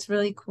 So it's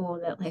really cool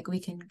that like we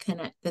can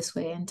connect this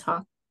way and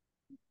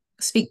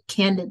speak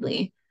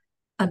candidly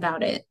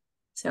about it.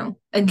 So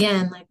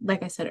again,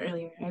 like I said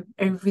earlier,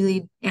 I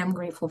really am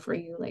grateful for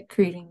you like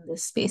creating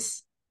this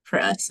space for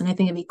us. And I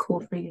think it'd be cool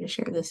for you to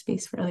share this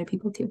space for other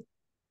people too.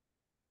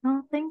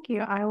 Oh, thank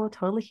you. I will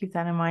totally keep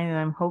that in mind. And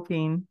I'm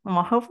hoping,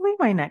 well, hopefully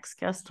my next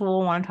guest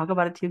will want to talk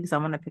about it too, because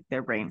I'm going to pick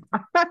their brain.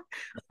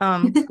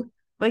 Um,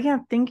 but yeah,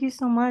 thank you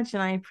so much.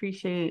 And I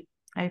appreciate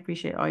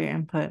all your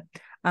input.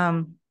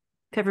 To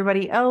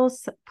everybody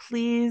else,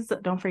 please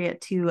don't forget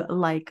to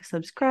like,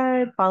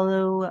 subscribe,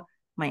 follow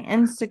my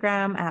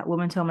Instagram at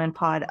woman to woman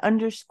pod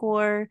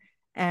 _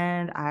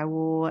 and I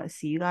will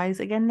see you guys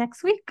again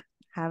next week.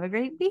 Have a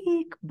great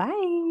week.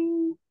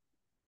 Bye.